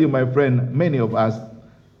will tell you, my friend, many of us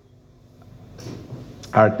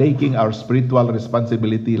are taking our spiritual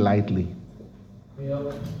responsibility lightly.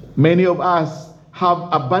 Many of us have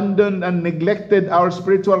abandoned and neglected our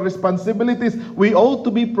spiritual responsibilities. We ought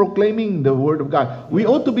to be proclaiming the Word of God. We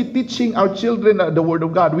ought to be teaching our children the Word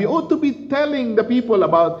of God. We ought to be telling the people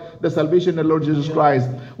about the salvation of the Lord Jesus Christ.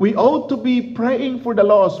 We ought to be praying for the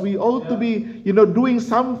lost. We ought to be, doing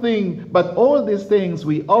something. But all these things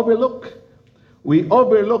we overlook. We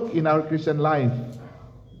overlook in our Christian life.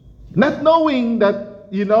 Not knowing that,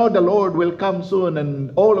 the Lord will come soon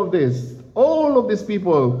and all of these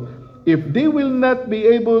people, if they will not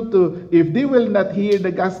hear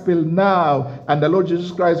the gospel now, and the Lord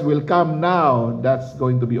Jesus Christ will come now, that's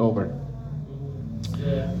going to be over.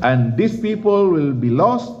 And these people will be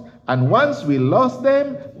lost, and once we lost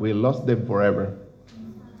them forever.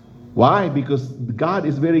 Why? Because God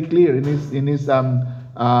is very clear in his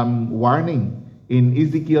warning in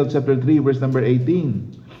Ezekiel chapter 3 verse number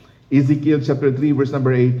 18. Ezekiel chapter 3 verse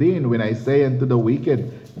number 18, when I say unto the wicked,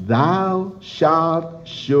 thou shalt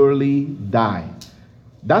surely die.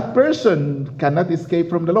 That person cannot escape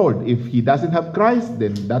from the Lord. If he doesn't have Christ,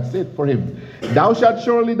 then that's it for him. Thou shalt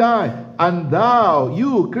surely die. And thou,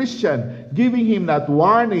 you Christian, giving him not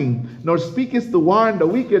warning, nor speakest to warn the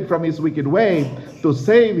wicked from his wicked way, to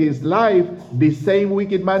save his life, the same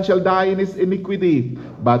wicked man shall die in his iniquity,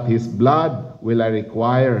 but his blood will I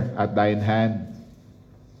require at thine hand.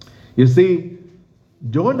 You see,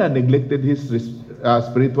 Jonah neglected his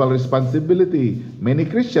spiritual responsibility. Many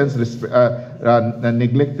Christians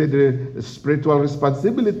neglected their spiritual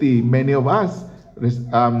responsibility. Many of us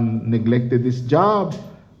neglected this job.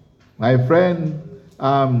 My friend,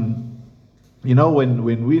 when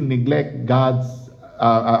we neglect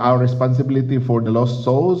our responsibility for the lost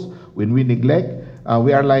souls, when we neglect,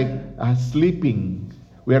 we are like sleeping.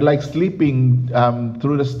 We are like sleeping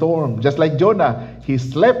through the storm. Just like Jonah, he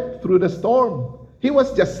slept through the storm. He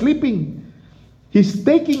was just sleeping. He's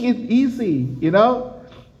taking it easy,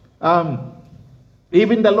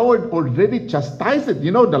 Even the Lord already chastised it.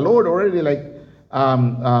 The Lord already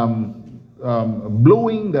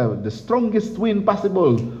blowing the strongest wind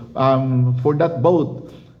possible for that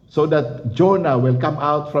boat, so that Jonah will come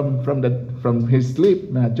out from his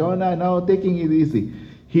sleep. Now, Jonah now taking it easy.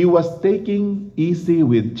 He was taking easy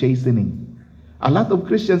with chastening. A lot of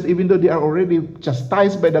Christians, even though they are already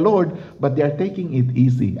chastised by the Lord, but they are taking it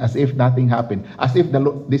easy, as if nothing happened, as if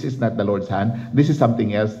this is not the Lord's hand, this is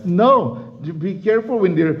something else. No, be careful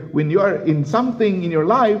when you are in something in your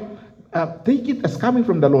life. Take it as coming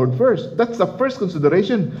from the Lord first. That's the first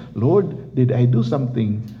consideration. Lord, did I do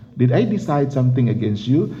something? Did I decide something against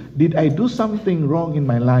you? Did I do something wrong in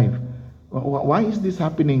my life? Why is this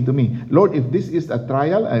happening to me? Lord, if this is a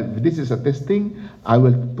trial, if this is a testing, I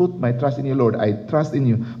will put my trust in you, Lord. I trust in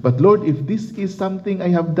you. But Lord, if this is something I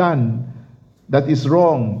have done that is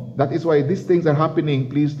wrong, that is why these things are happening,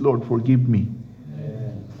 please, Lord, forgive me.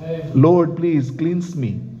 Amen. Lord, please cleanse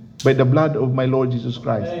me by the blood of my Lord Jesus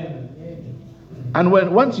Christ. Amen. And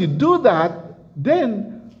once you do that,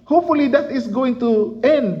 then hopefully that is going to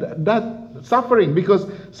end that suffering, because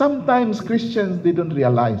sometimes Christians, they don't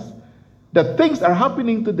realize that things are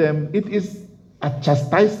happening to them. It is a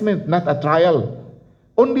chastisement, not a trial.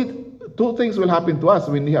 Only two things will happen to us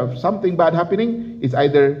when we have something bad happening. It's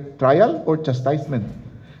either trial or chastisement.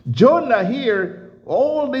 Jonah here,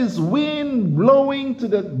 all this wind blowing to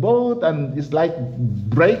the boat, and it's like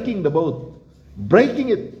breaking the boat, breaking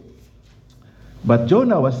it. But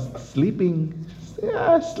Jonah was sleeping,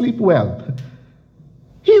 sleep well.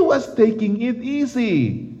 He was taking it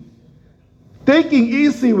easy. Taking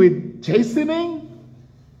easy with chastening.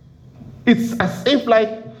 It's as if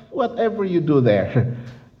like, whatever you do there,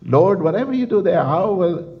 Lord, whatever you do there,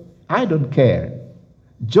 I don't care.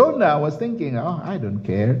 Jonah was thinking, I don't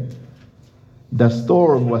care. The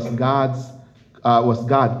storm was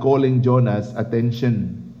God calling Jonah's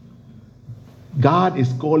attention. God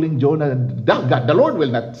is calling Jonah. The Lord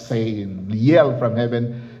will not say, yell from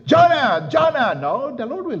heaven, Jonah, Jonah. No, the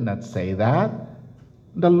Lord will not say that.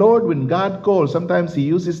 The Lord, when God calls, sometimes He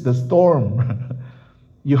uses the storm.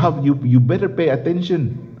 You better pay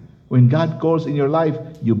attention. When God calls in your life,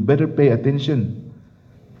 you better pay attention.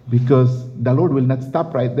 Because the Lord will not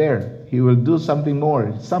stop right there. He will do something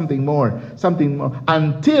more,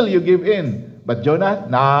 until you give in. But Jonah,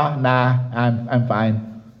 I'm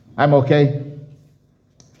fine. I'm okay.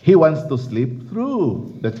 He wants to sleep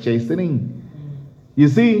through the chastening. You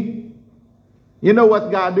see, you know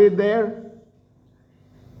what God did there?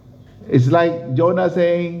 It's like Jonah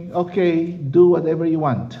saying, okay, do whatever you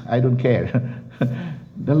want. I don't care.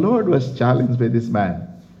 The Lord was challenged by this man.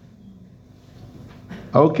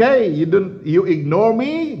 Okay, you ignore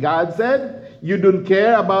me, God said. You don't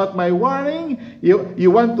care about my warning.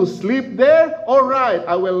 You want to sleep there? All right,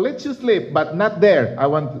 I will let you sleep, but not there. I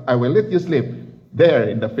will let you sleep there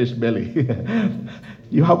in the fish belly.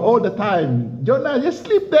 You have all the time. Jonah, just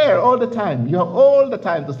sleep there all the time. You have all the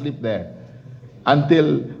time to sleep there.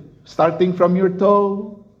 Until starting from your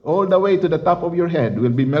toe all the way to the top of your head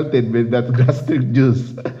will be melted with that gastric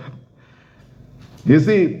juice. You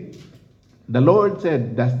see, the Lord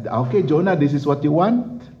said, okay, Jonah, this is what you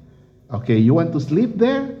want? Okay, you want to sleep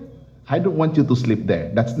there? I don't want you to sleep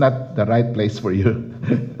there. That's not the right place for you.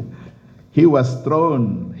 He was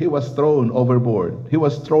thrown overboard. He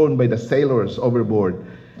was thrown by the sailors overboard.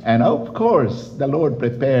 And of course, the Lord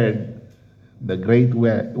prepared the great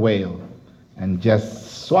whale and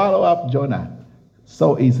just swallow up Jonah.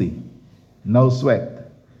 So easy. No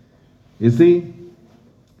sweat. You see,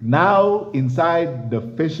 now inside the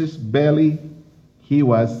fish's belly, he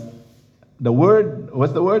was,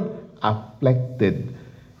 what's the word? Afflicted.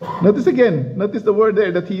 Notice the word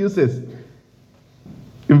there that he uses.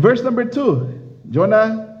 In verse number 2,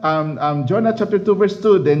 Jonah chapter 2 verse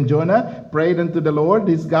 2, then Jonah prayed unto the Lord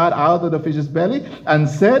his God out of the fish's belly and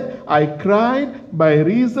said, I cried by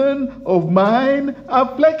reason of mine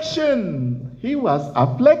affliction. He was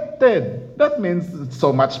afflicted. That means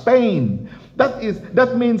so much pain.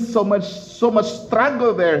 That means so much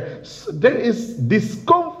struggle there. There is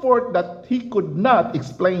discomfort that he could not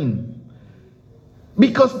explain.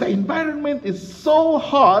 Because the environment is so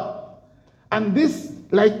hot, and this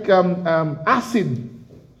like acid,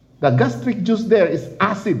 the gastric juice there is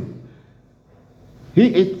acid.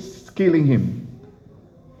 It's killing him.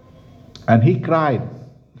 And he cried.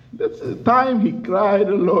 That's the time he cried,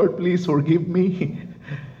 oh Lord, please forgive me.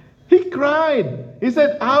 He cried. He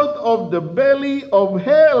said, out of the belly of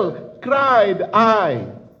hell cried I.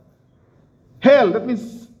 Hell, that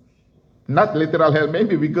means not literal hell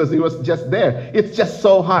maybe because he was just there. It's just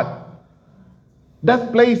so hot.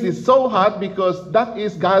 That place is so hot because that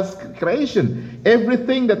is God's creation.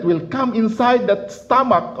 Everything that will come inside that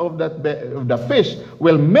stomach of the fish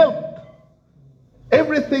will melt.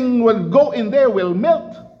 Everything will go in there will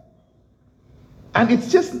melt. And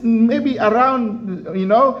it's just maybe around,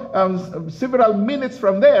 several minutes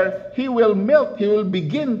from there, he will melt. He will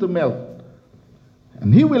begin to melt.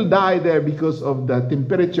 And he will die there because of the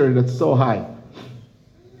temperature that's so high.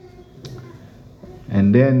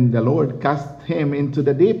 And then the Lord cast him into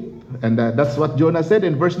the deep. And that's what Jonah said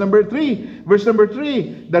in verse number 3. Verse number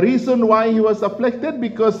 3, the reason why he was afflicted,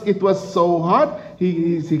 because it was so hot.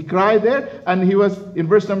 He cried there, and he was, in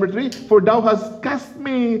verse number 3, for thou hast cast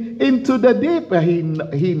me into the deep.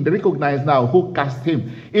 He recognized now who cast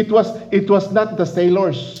him. It was not the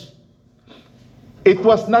sailors. It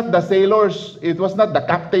was not the sailors. It was not the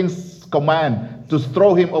captain's command to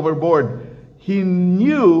throw him overboard. He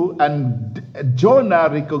knew, and Jonah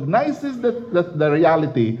recognizes the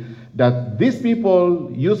reality that these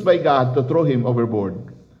people used by God to throw him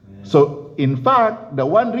overboard. So, in fact, the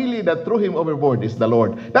one really that threw him overboard is the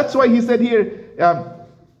Lord. That's why he said here,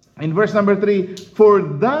 in verse number 3, for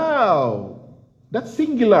thou, that's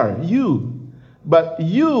singular, you. But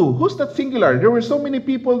you, who's that singular? There were so many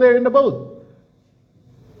people there in the boat.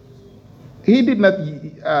 He did not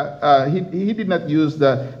use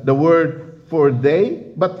the word for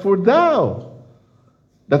they, but for thou.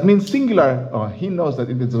 That means singular. Oh, he knows that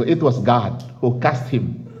it was God who cast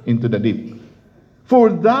him into the deep. For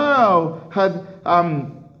thou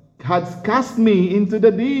hadst cast me into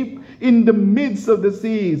the deep, in the midst of the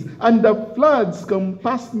seas, and the floods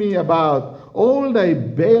compassed me about. All thy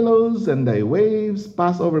billows and thy waves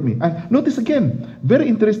pass over me. And notice again, very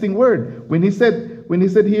interesting word. When he said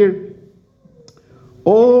here,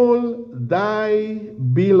 all thy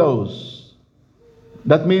billows.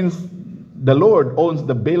 That means the Lord owns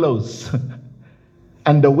the billows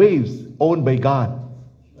and the waves owned by God.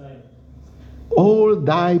 Right. All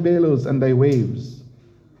thy billows and thy waves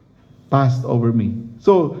passed over me.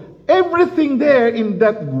 So everything there in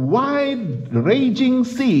that wide raging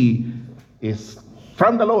sea is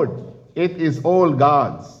from the Lord. It is all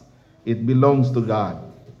God's. It belongs to God.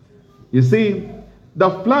 You see, The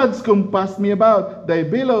floods compass me about, thy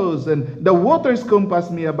billows and the waters compass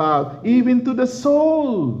me about, even to the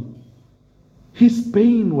soul. His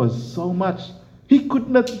pain was so much. He could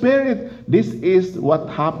not bear it. This is what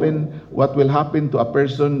will happen to a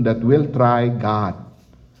person that will try God.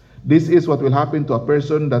 This is what will happen to a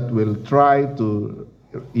person that will try to,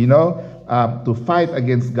 to fight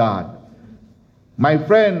against God. My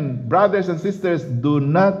friend, brothers and sisters, do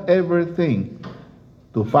not ever think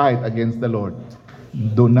to fight against the Lord.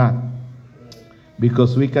 Do not.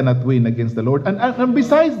 Because we cannot win against the Lord. And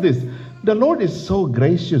besides this, the Lord is so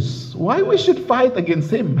gracious. Why we should fight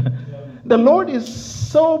against Him? The Lord is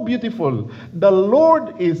so beautiful. The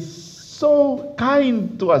Lord is so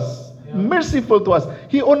kind to us, merciful to us.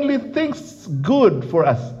 He only thinks good for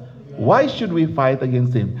us. Why should we fight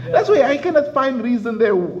against Him? That's why I cannot find reason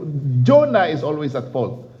there. Jonah is always at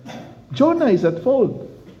fault. Jonah is at fault.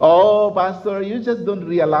 Oh, Pastor, you just don't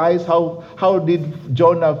realize how did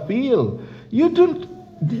Jonah feel. You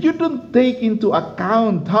don't take into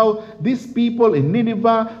account how these people in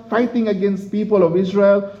Nineveh fighting against people of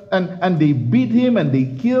Israel, and they beat him and they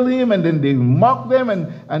kill him and then they mock them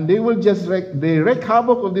and they will just wreak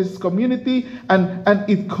havoc of this community, and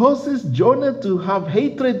it causes Jonah to have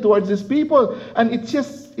hatred towards these people, and it's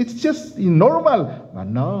just normal. But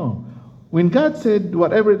no. When God said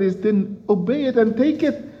whatever it is, then obey it and take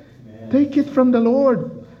it. Take it from the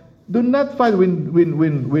Lord. Do not fight.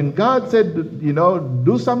 When God said,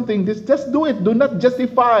 do something, just do it. Do not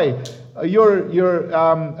justify your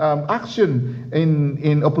action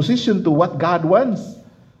in opposition to what God wants.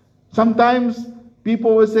 Sometimes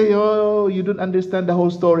people will say, oh, you don't understand the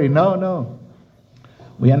whole story. No.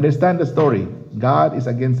 We understand the story. God is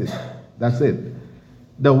against it. That's it.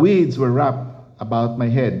 The weeds were wrapped about my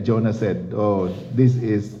head, Jonah said. Oh, this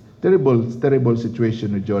is terrible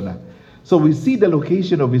situation with Jonah. So we see the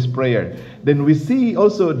location of his prayer. Then we see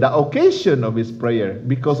also the occasion of his prayer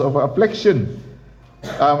because of affliction.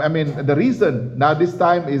 The reason now this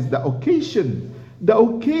time is the occasion. The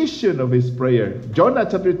occasion of his prayer. Jonah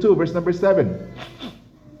chapter 2 verse number 7.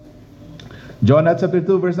 Jonah chapter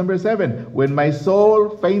 2 verse number 7. When my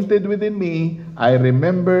soul fainted within me, I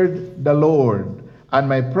remembered the Lord, and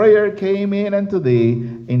my prayer came in unto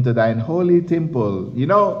thee into thine holy temple.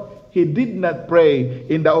 He did not pray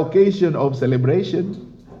in the occasion of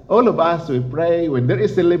celebration. All of us, we pray when there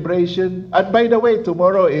is celebration. And by the way,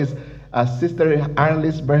 tomorrow is Sister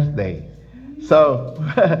Arlie's birthday. So,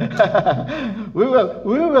 we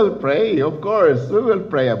will pray, of course. We will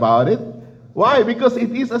pray about it. Why? Because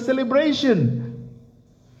it is a celebration.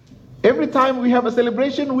 Every time we have a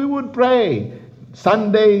celebration, we would pray.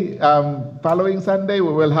 Sunday, following Sunday,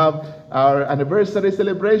 we will have our anniversary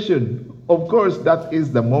celebration. Of course, that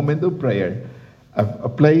is the moment of prayer, a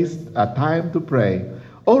place, a time to pray.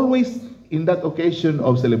 Always in that occasion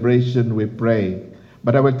of celebration, we pray.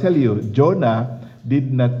 But I will tell you, Jonah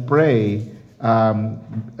did not pray in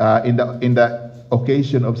the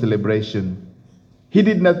occasion of celebration. He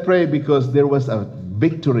did not pray because there was a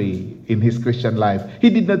victory in his Christian life. He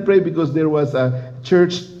did not pray because there was a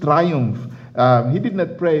church triumph. He did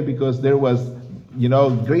not pray because there was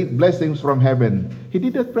great blessings from heaven. He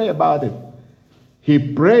did not pray about it. He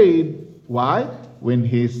prayed, why? When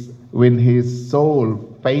his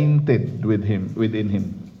soul fainted within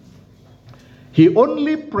him. He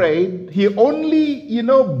only prayed, he only,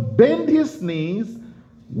 bent his knees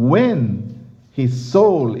when his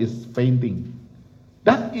soul is fainting.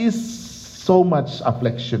 That is so much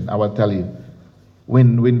affliction, I will tell you.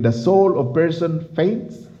 When the soul of person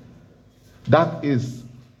faints, that is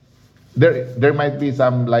there might be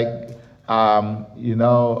some a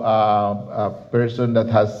person that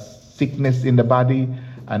has sickness in the body,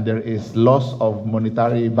 and there is loss of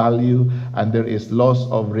monetary value, and there is loss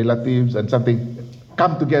of relatives, and something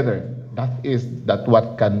come together. That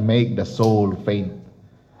what can make the soul faint.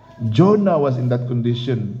 Jonah was in that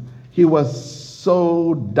condition. He was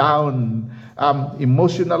so down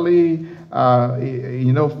emotionally,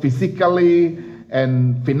 physically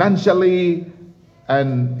and financially,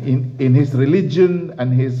 and in his religion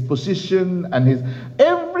and his position and his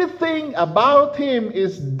everything about him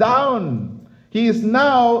is down. He is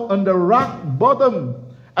now on the rock bottom,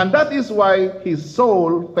 and that is why his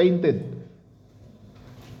soul fainted.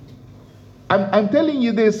 I'm telling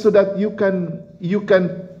you this so that you can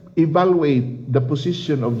evaluate the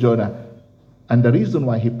position of Jonah and the reason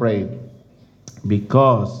why he prayed,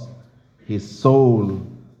 because his soul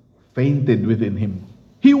fainted within him.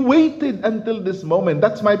 He waited until this moment.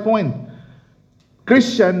 That's my point.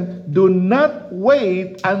 Christian, do not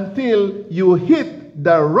wait until you hit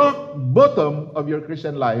the rock bottom of your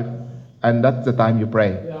Christian life, and that's the time you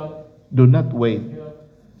pray. Yeah. Do not wait. Yeah.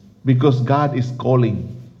 Because God is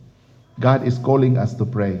calling. God is calling us to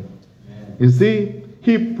pray. You see,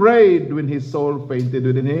 he prayed when his soul fainted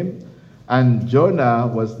within him, and Jonah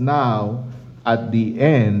was now at the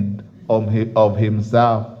end of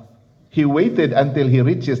himself. He waited until he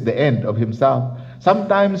reaches the end of himself.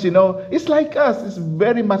 Sometimes, it's like us. It's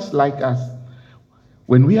very much like us.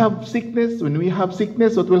 When we have sickness,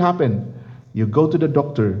 what will happen? You go to the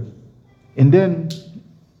doctor, and then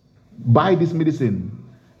buy this medicine,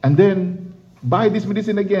 and then buy this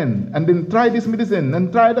medicine again, and then try this medicine,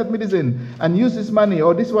 and try that medicine, and use this money.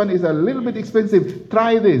 Or this one is a little bit expensive.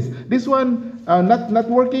 Try this. This one not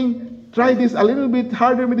working. Try this a little bit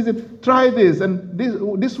harder medicine. Try this, and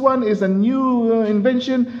this one is a new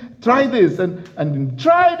invention. Try this, and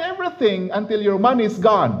tried everything until your money is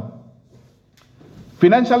gone.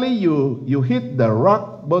 Financially, you hit the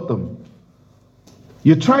rock bottom.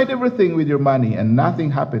 You tried everything with your money, and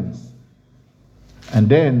nothing happens. And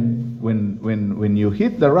then, when you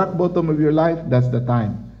hit the rock bottom of your life, that's the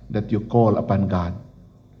time that you call upon God.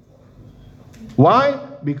 Why?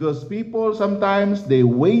 Because people sometimes, they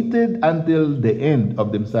waited until the end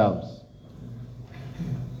of themselves.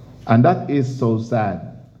 And that is so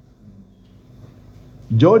sad.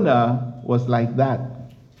 Jonah was like that.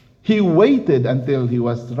 He waited until he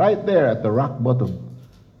was right there at the rock bottom,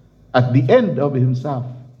 at the end of himself.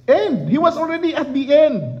 And he was already at the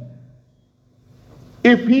end.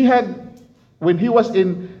 If he had, when he was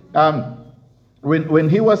in, when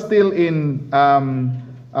he was still in,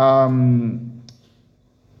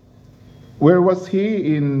 where was he?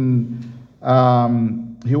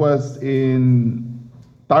 He was in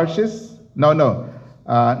Tarshish? No.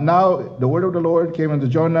 Now the word of the Lord came unto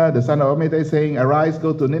Jonah, the son of Amittai, saying, Arise,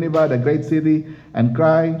 go to Nineveh, the great city, and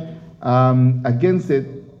cry against it,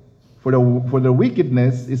 for the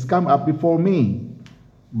wickedness is come up before me.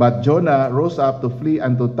 But Jonah rose up to flee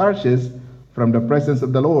unto Tarshish from the presence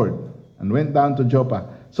of the Lord, and went down to Joppa.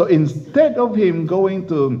 So instead of him going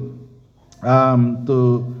to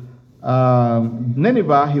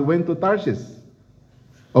Nineveh, he went to Tarshish,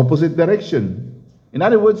 opposite direction. In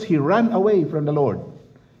other words, he ran away from the Lord.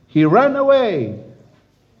 He ran away.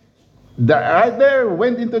 Right there,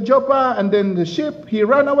 went into Joppa, and then the ship, he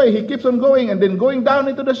ran away. He keeps on going, and then going down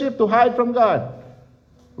into the ship to hide from God.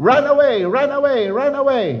 Run away. And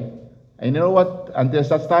you know what? Until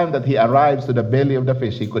such time that he arrives to the belly of the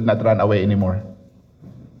fish, he could not run away anymore.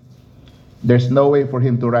 There's no way for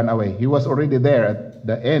him to run away. He was already there at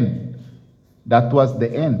the end. That was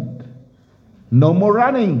the end. No more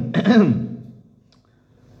running.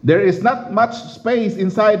 There is not much space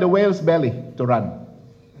inside the whale's belly to run.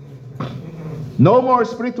 No more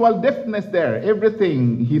spiritual deafness there.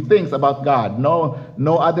 Everything he thinks about God.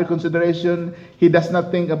 No other consideration. He does not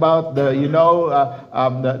think about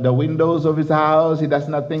the windows of his house. He does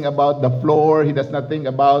not think about the floor. He does not think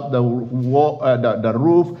about the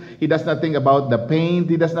roof. He does not think about the paint.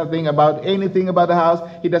 He does not think about anything about the house.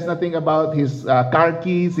 He does not think about his car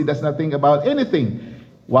keys. He does not think about anything.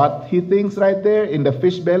 What he thinks right there in the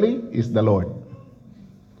fish belly is the Lord.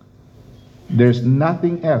 There's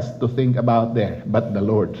nothing else to think about there but the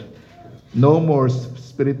Lord. No more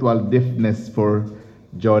spiritual deafness for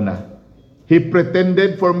Jonah. He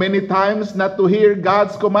pretended for many times not to hear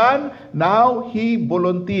God's command. Now he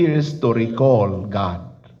volunteers to recall God.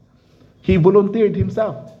 He volunteered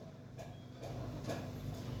himself.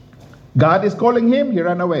 God is calling him, he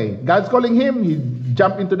ran away. God's calling him, he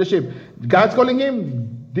jumped into the ship. God's calling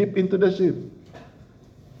him, deep into the ship.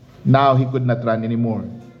 Now he could not run anymore.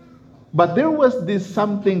 But there was this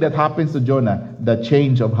something that happens to Jonah, the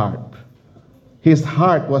change of heart. His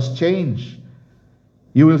heart was changed.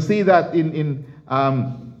 You will see that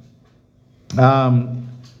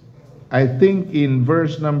I think in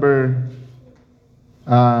verse number,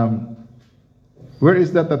 where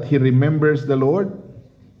is that he remembers the Lord?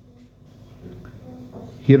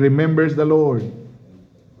 He remembers the Lord.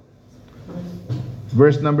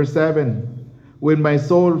 Verse number 7. When my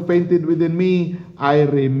soul fainted within me, I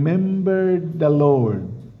remembered the Lord.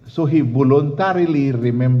 So he voluntarily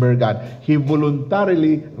remembered God. He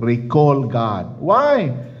voluntarily recalled God.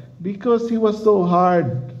 Why? Because he was so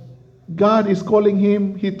hard. God is calling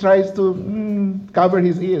him. He tries to cover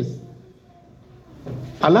his ears.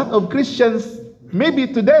 A lot of Christians, maybe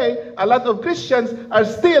today, a lot of Christians are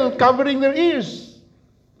still covering their ears.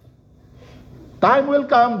 Time will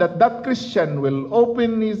come that Christian will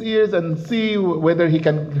open his ears and see whether he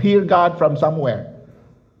can hear God from somewhere.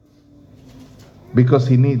 Because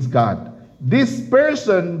he needs God. This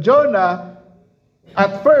person, Jonah,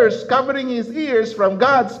 at first covering his ears from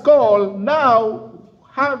God's call, now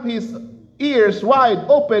have his ears wide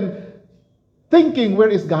open thinking, where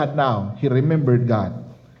is God now? He remembered God.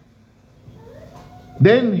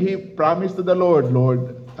 Then he promised to the Lord,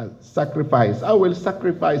 Lord, sacrifice. I will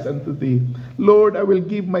sacrifice unto thee. Lord, I will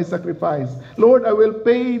give my sacrifice. Lord, I will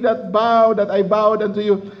pay that vow that I vowed unto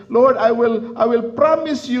you. Lord, I will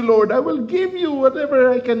promise you, Lord, I will give you whatever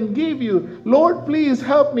I can give you. Lord, please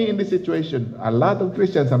help me in this situation. A lot of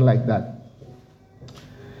Christians are like that.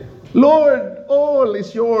 Lord, all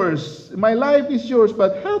is yours. My life is yours,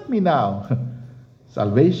 but help me now.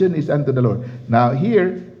 Salvation is unto the Lord. Now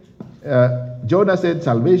here, Jonah said,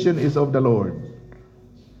 salvation is of the Lord.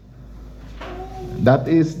 That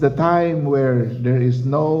is the time where there is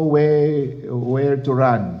no way where to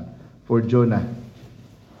run for Jonah.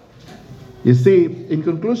 You see, in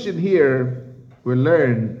conclusion here, we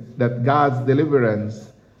learn that God's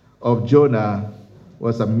deliverance of Jonah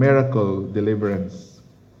was a miracle deliverance.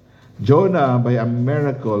 Jonah, by a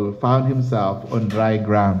miracle, found himself on dry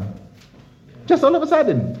ground. Just all of a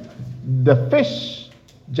sudden, the fish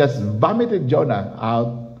just vomited Jonah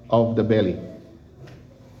out of the belly.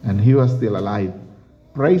 And he was still alive.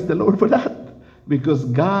 Praise the Lord for that. Because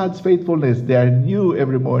God's faithfulness, they are new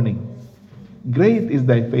every morning. Great is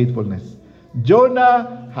thy faithfulness.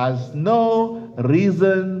 Jonah has no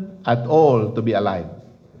reason at all to be alive.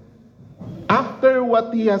 After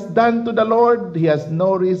what he has done to the Lord, he has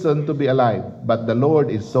no reason to be alive. But the Lord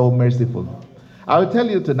is so merciful. I will tell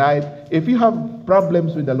you tonight, if you have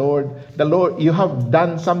problems with the Lord, you have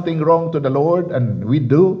done something wrong to the Lord, and we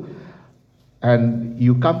do, and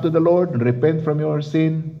you come to the Lord and repent from your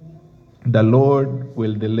sin, the Lord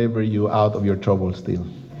will deliver you out of your trouble still.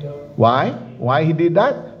 Why? Why he did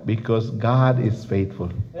that? Because God is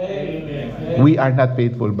faithful. Amen. We are not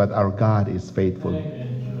faithful, but our God is faithful.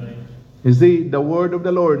 Amen. You see, the word of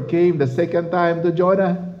the Lord came the second time to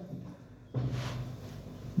Jonah.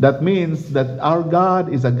 That means that our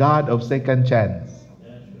God is a God of second chance.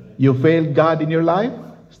 You failed God in your life?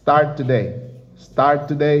 Start today. Start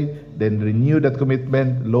today, then renew that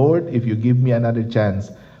commitment. Lord, if you give me another chance,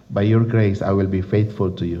 by your grace, I will be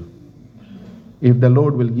faithful to you. If the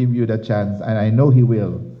Lord will give you that chance, and I know He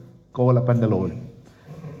will, call upon the Lord.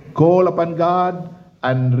 Call upon God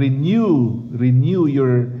and renew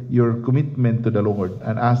your commitment to the Lord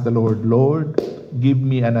and ask the Lord, Lord, give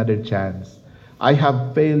me another chance. I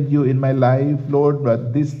have failed you in my life, Lord,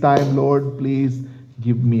 but this time, Lord, please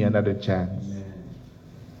give me another chance.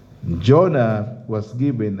 Jonah was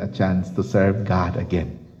given a chance to serve God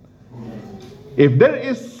again. If there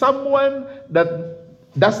is someone that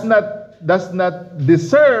does not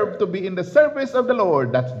deserve to be in the service of the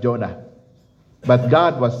Lord, that's Jonah. But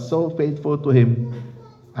God was so faithful to him,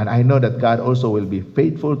 and I know that God also will be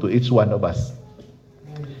faithful to each one of us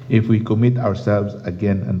if we commit ourselves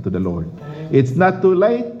again unto the Lord. It's not too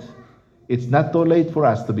late. It's not too late for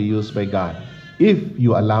us to be used by God if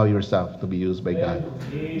you allow yourself to be used by God.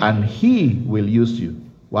 And He will use you.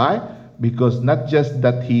 Why? Because not just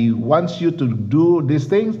that He wants you to do these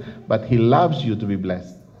things, but He loves you to be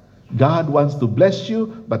blessed. God wants to bless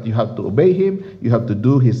you, but you have to obey Him. You have to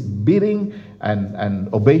do His bidding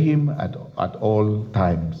and obey Him at all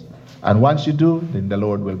times. And once you do, then the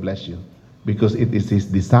Lord will bless you, because it is His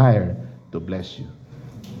desire to bless you.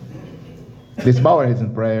 Let's bow our heads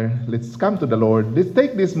in prayer. Let's come to the Lord. Let's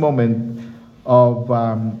take this moment of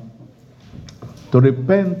to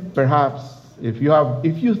repent. Perhaps if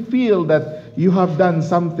you feel that you have done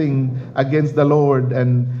something against the Lord,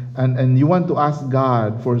 and you want to ask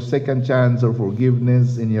God for second chance or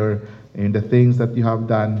forgiveness in the things that you have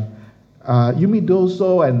done, you may do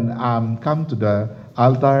so and come to the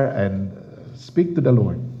altar and speak to the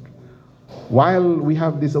Lord. While we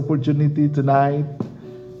have this opportunity tonight,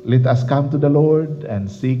 let us come to the Lord and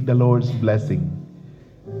seek the Lord's blessing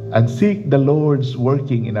and seek the Lord's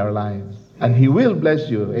working in our lives, and He will bless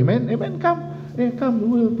you. Amen. Amen. Come.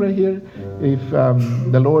 We'll pray here. If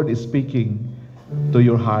the Lord is speaking to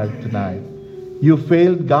your heart tonight, you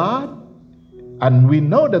failed God, and we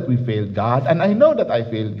know that we failed God, and I know that I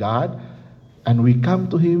failed God, and we come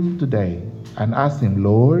to Him today and ask Him,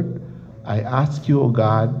 Lord, I ask you, O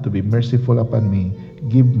God, to be merciful upon me.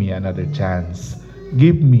 Give me another chance.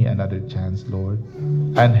 Give me another chance, Lord,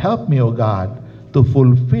 and help me, O God, to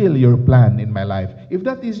fulfill your plan in my life. If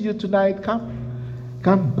that is you tonight,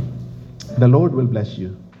 come. The Lord will bless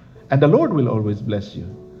you, and the Lord will always bless you.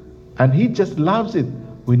 And He just loves it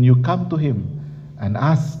when you come to Him and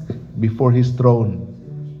ask before His throne.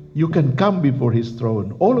 You can come before His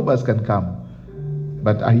throne. All of us can come.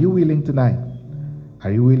 But are you willing tonight?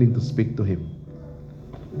 Are you willing to speak to Him?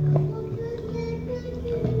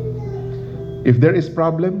 If there is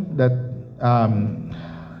problem that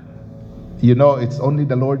you know it's only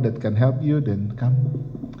the Lord that can help you, then come.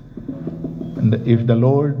 And if the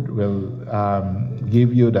Lord will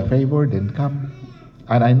give you the favor, then come.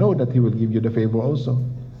 And I know that He will give you the favor also.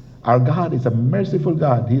 Our God is a merciful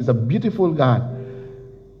God. He is a beautiful God.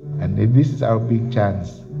 And this is our big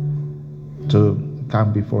chance to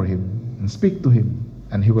come before Him and speak to Him,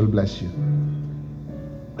 and He will bless you.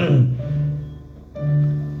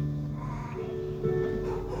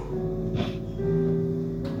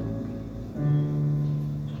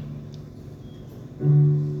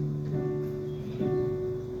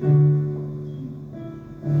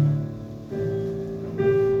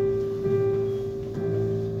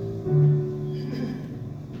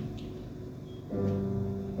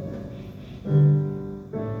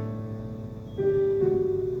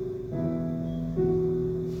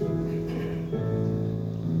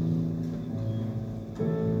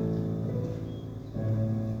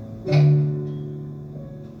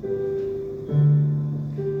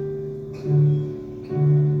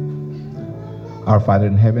 Our Father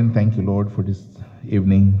in heaven, thank you, Lord, for this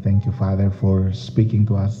evening. Thank you, Father, for speaking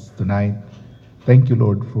to us tonight. Thank you,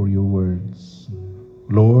 Lord, for your words.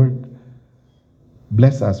 Lord,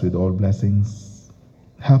 bless us with all blessings.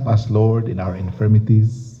 Help us, Lord, in our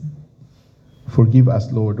infirmities. Forgive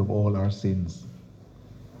us, Lord, of all our sins.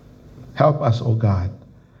 Help us, O God,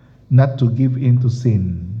 not to give in to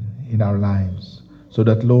sin in our lives, so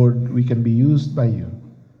that, Lord, we can be used by you.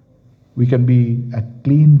 We can be a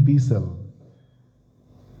clean vessel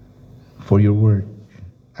for your word.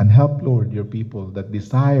 And help, Lord, your people that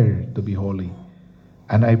desire to be holy.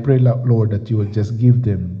 And I pray, Lord, that you will just give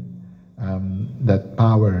them that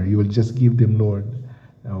power. You will just give them, Lord,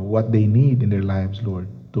 what they need in their lives, Lord,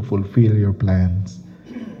 to fulfill your plans.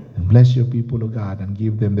 And bless your people, O God, and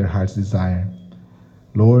give them their heart's desire.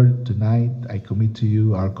 Lord, tonight I commit to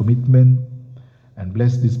you our commitment, and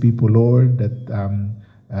bless these people, Lord, that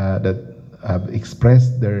have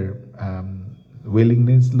expressed their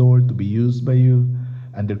willingness, Lord, to be used by you,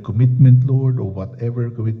 and their commitment, Lord, or whatever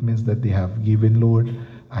commitments that they have given, Lord.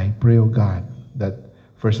 I pray, O God, that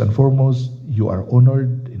first and foremost, you are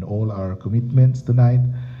honored in all our commitments tonight.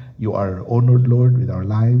 You are honored, Lord, with our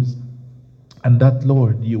lives. And that,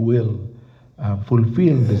 Lord, you will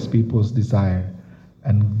fulfill these people's desire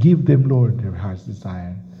and give them, Lord, their heart's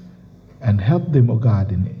desire. And help them, O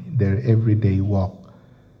God, in their everyday walk.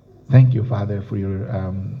 Thank you, Father, for your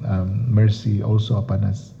mercy also upon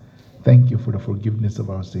us. Thank you for the forgiveness of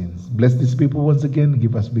our sins. Bless these people once again.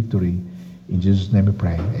 Give us victory. In Jesus' name we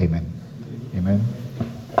pray. Amen. Amen.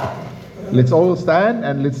 Let's all stand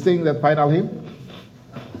and let's sing that final hymn.